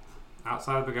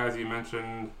 outside of the guys you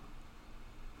mentioned,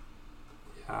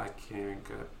 I can't even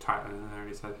get I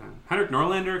already said him. Henrik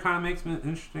Norlander kind of makes an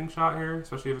interesting shot here,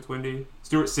 especially if it's windy.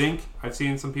 Stuart Sink, I've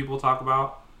seen some people talk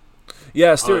about.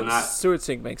 Yeah, Stuart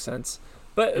Sink makes sense.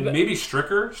 But maybe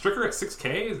Stricker. Stricker at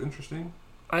 6K is interesting.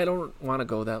 I don't want to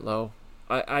go that low.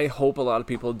 I hope a lot of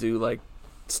people do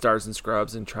stars and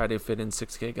scrubs and try to fit in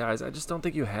 6K guys. I just don't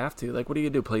think you have to. What are you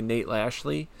going to do? Play Nate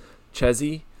Lashley,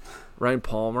 Chezzy, Ryan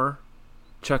Palmer?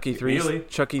 Chucky McNeely.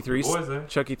 Chucky Boys there.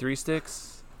 Chucky 3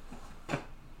 sticks.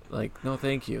 Like, no,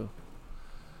 thank you.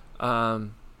 I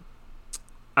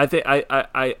think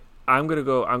I'm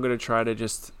gonna try to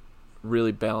just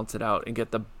really balance it out and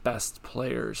get the best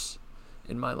players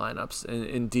in my lineups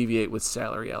and deviate with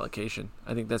salary allocation.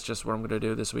 I think that's just what I'm gonna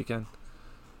do this weekend.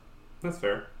 That's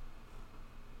fair.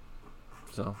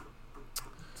 So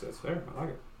That's fair. I like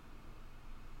it.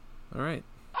 All right.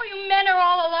 Oh, you men are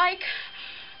all alike.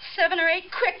 7 or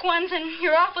 8 quick ones and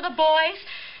you're off with the boys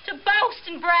to boast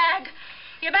and brag.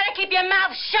 You better keep your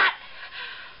mouth shut.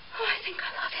 Oh, I think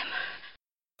I love him.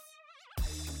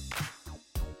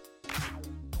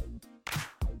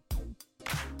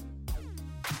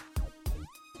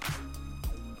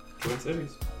 Twin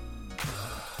Cities.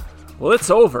 Well, it's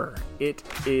over. It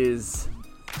is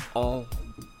all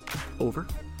over.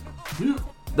 Yeah.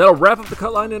 That'll wrap up the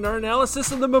Cutline and our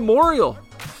analysis of the Memorial.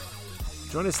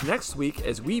 Join us next week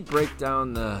as we break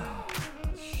down the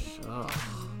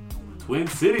Twin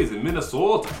Cities in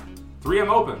Minnesota. 3M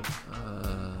Open.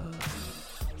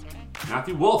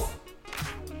 Matthew Wolff.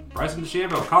 Bryson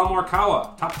DeChambeau. Colin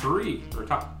Morikawa. Top 3. Or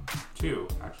top 2,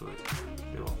 actually.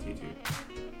 T2.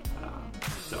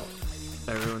 So.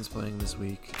 Everyone's playing this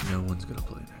week. No one's going to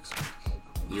play next week.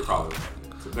 You're probably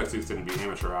right. So next week's going to be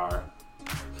amateur hour.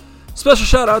 Special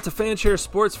shout out to Fanshare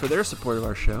Sports for their support of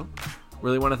our show.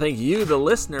 Really want to thank you, the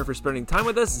listener, for spending time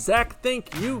with us. Zach,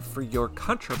 thank you for your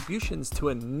contributions to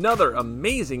another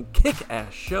amazing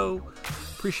kick-ass show.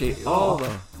 Appreciate all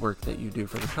the work that you do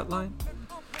for the Cutline.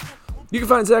 You can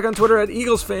find Zach on Twitter at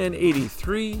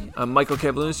EaglesFan83. I'm Michael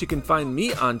Cavalinis. You can find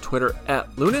me on Twitter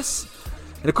at Lunas.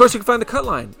 And of course, you can find the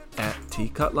Cutline at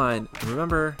TCutline. And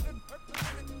remember,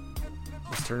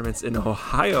 this tournament's in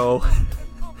Ohio.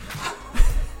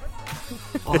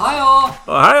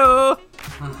 Ohio!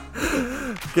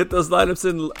 Get those lineups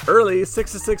in early,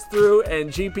 6 to 6 through,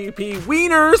 and GPP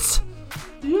wieners!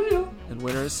 Yeah. And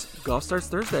winners, golf starts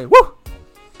Thursday. Woo!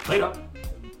 Later.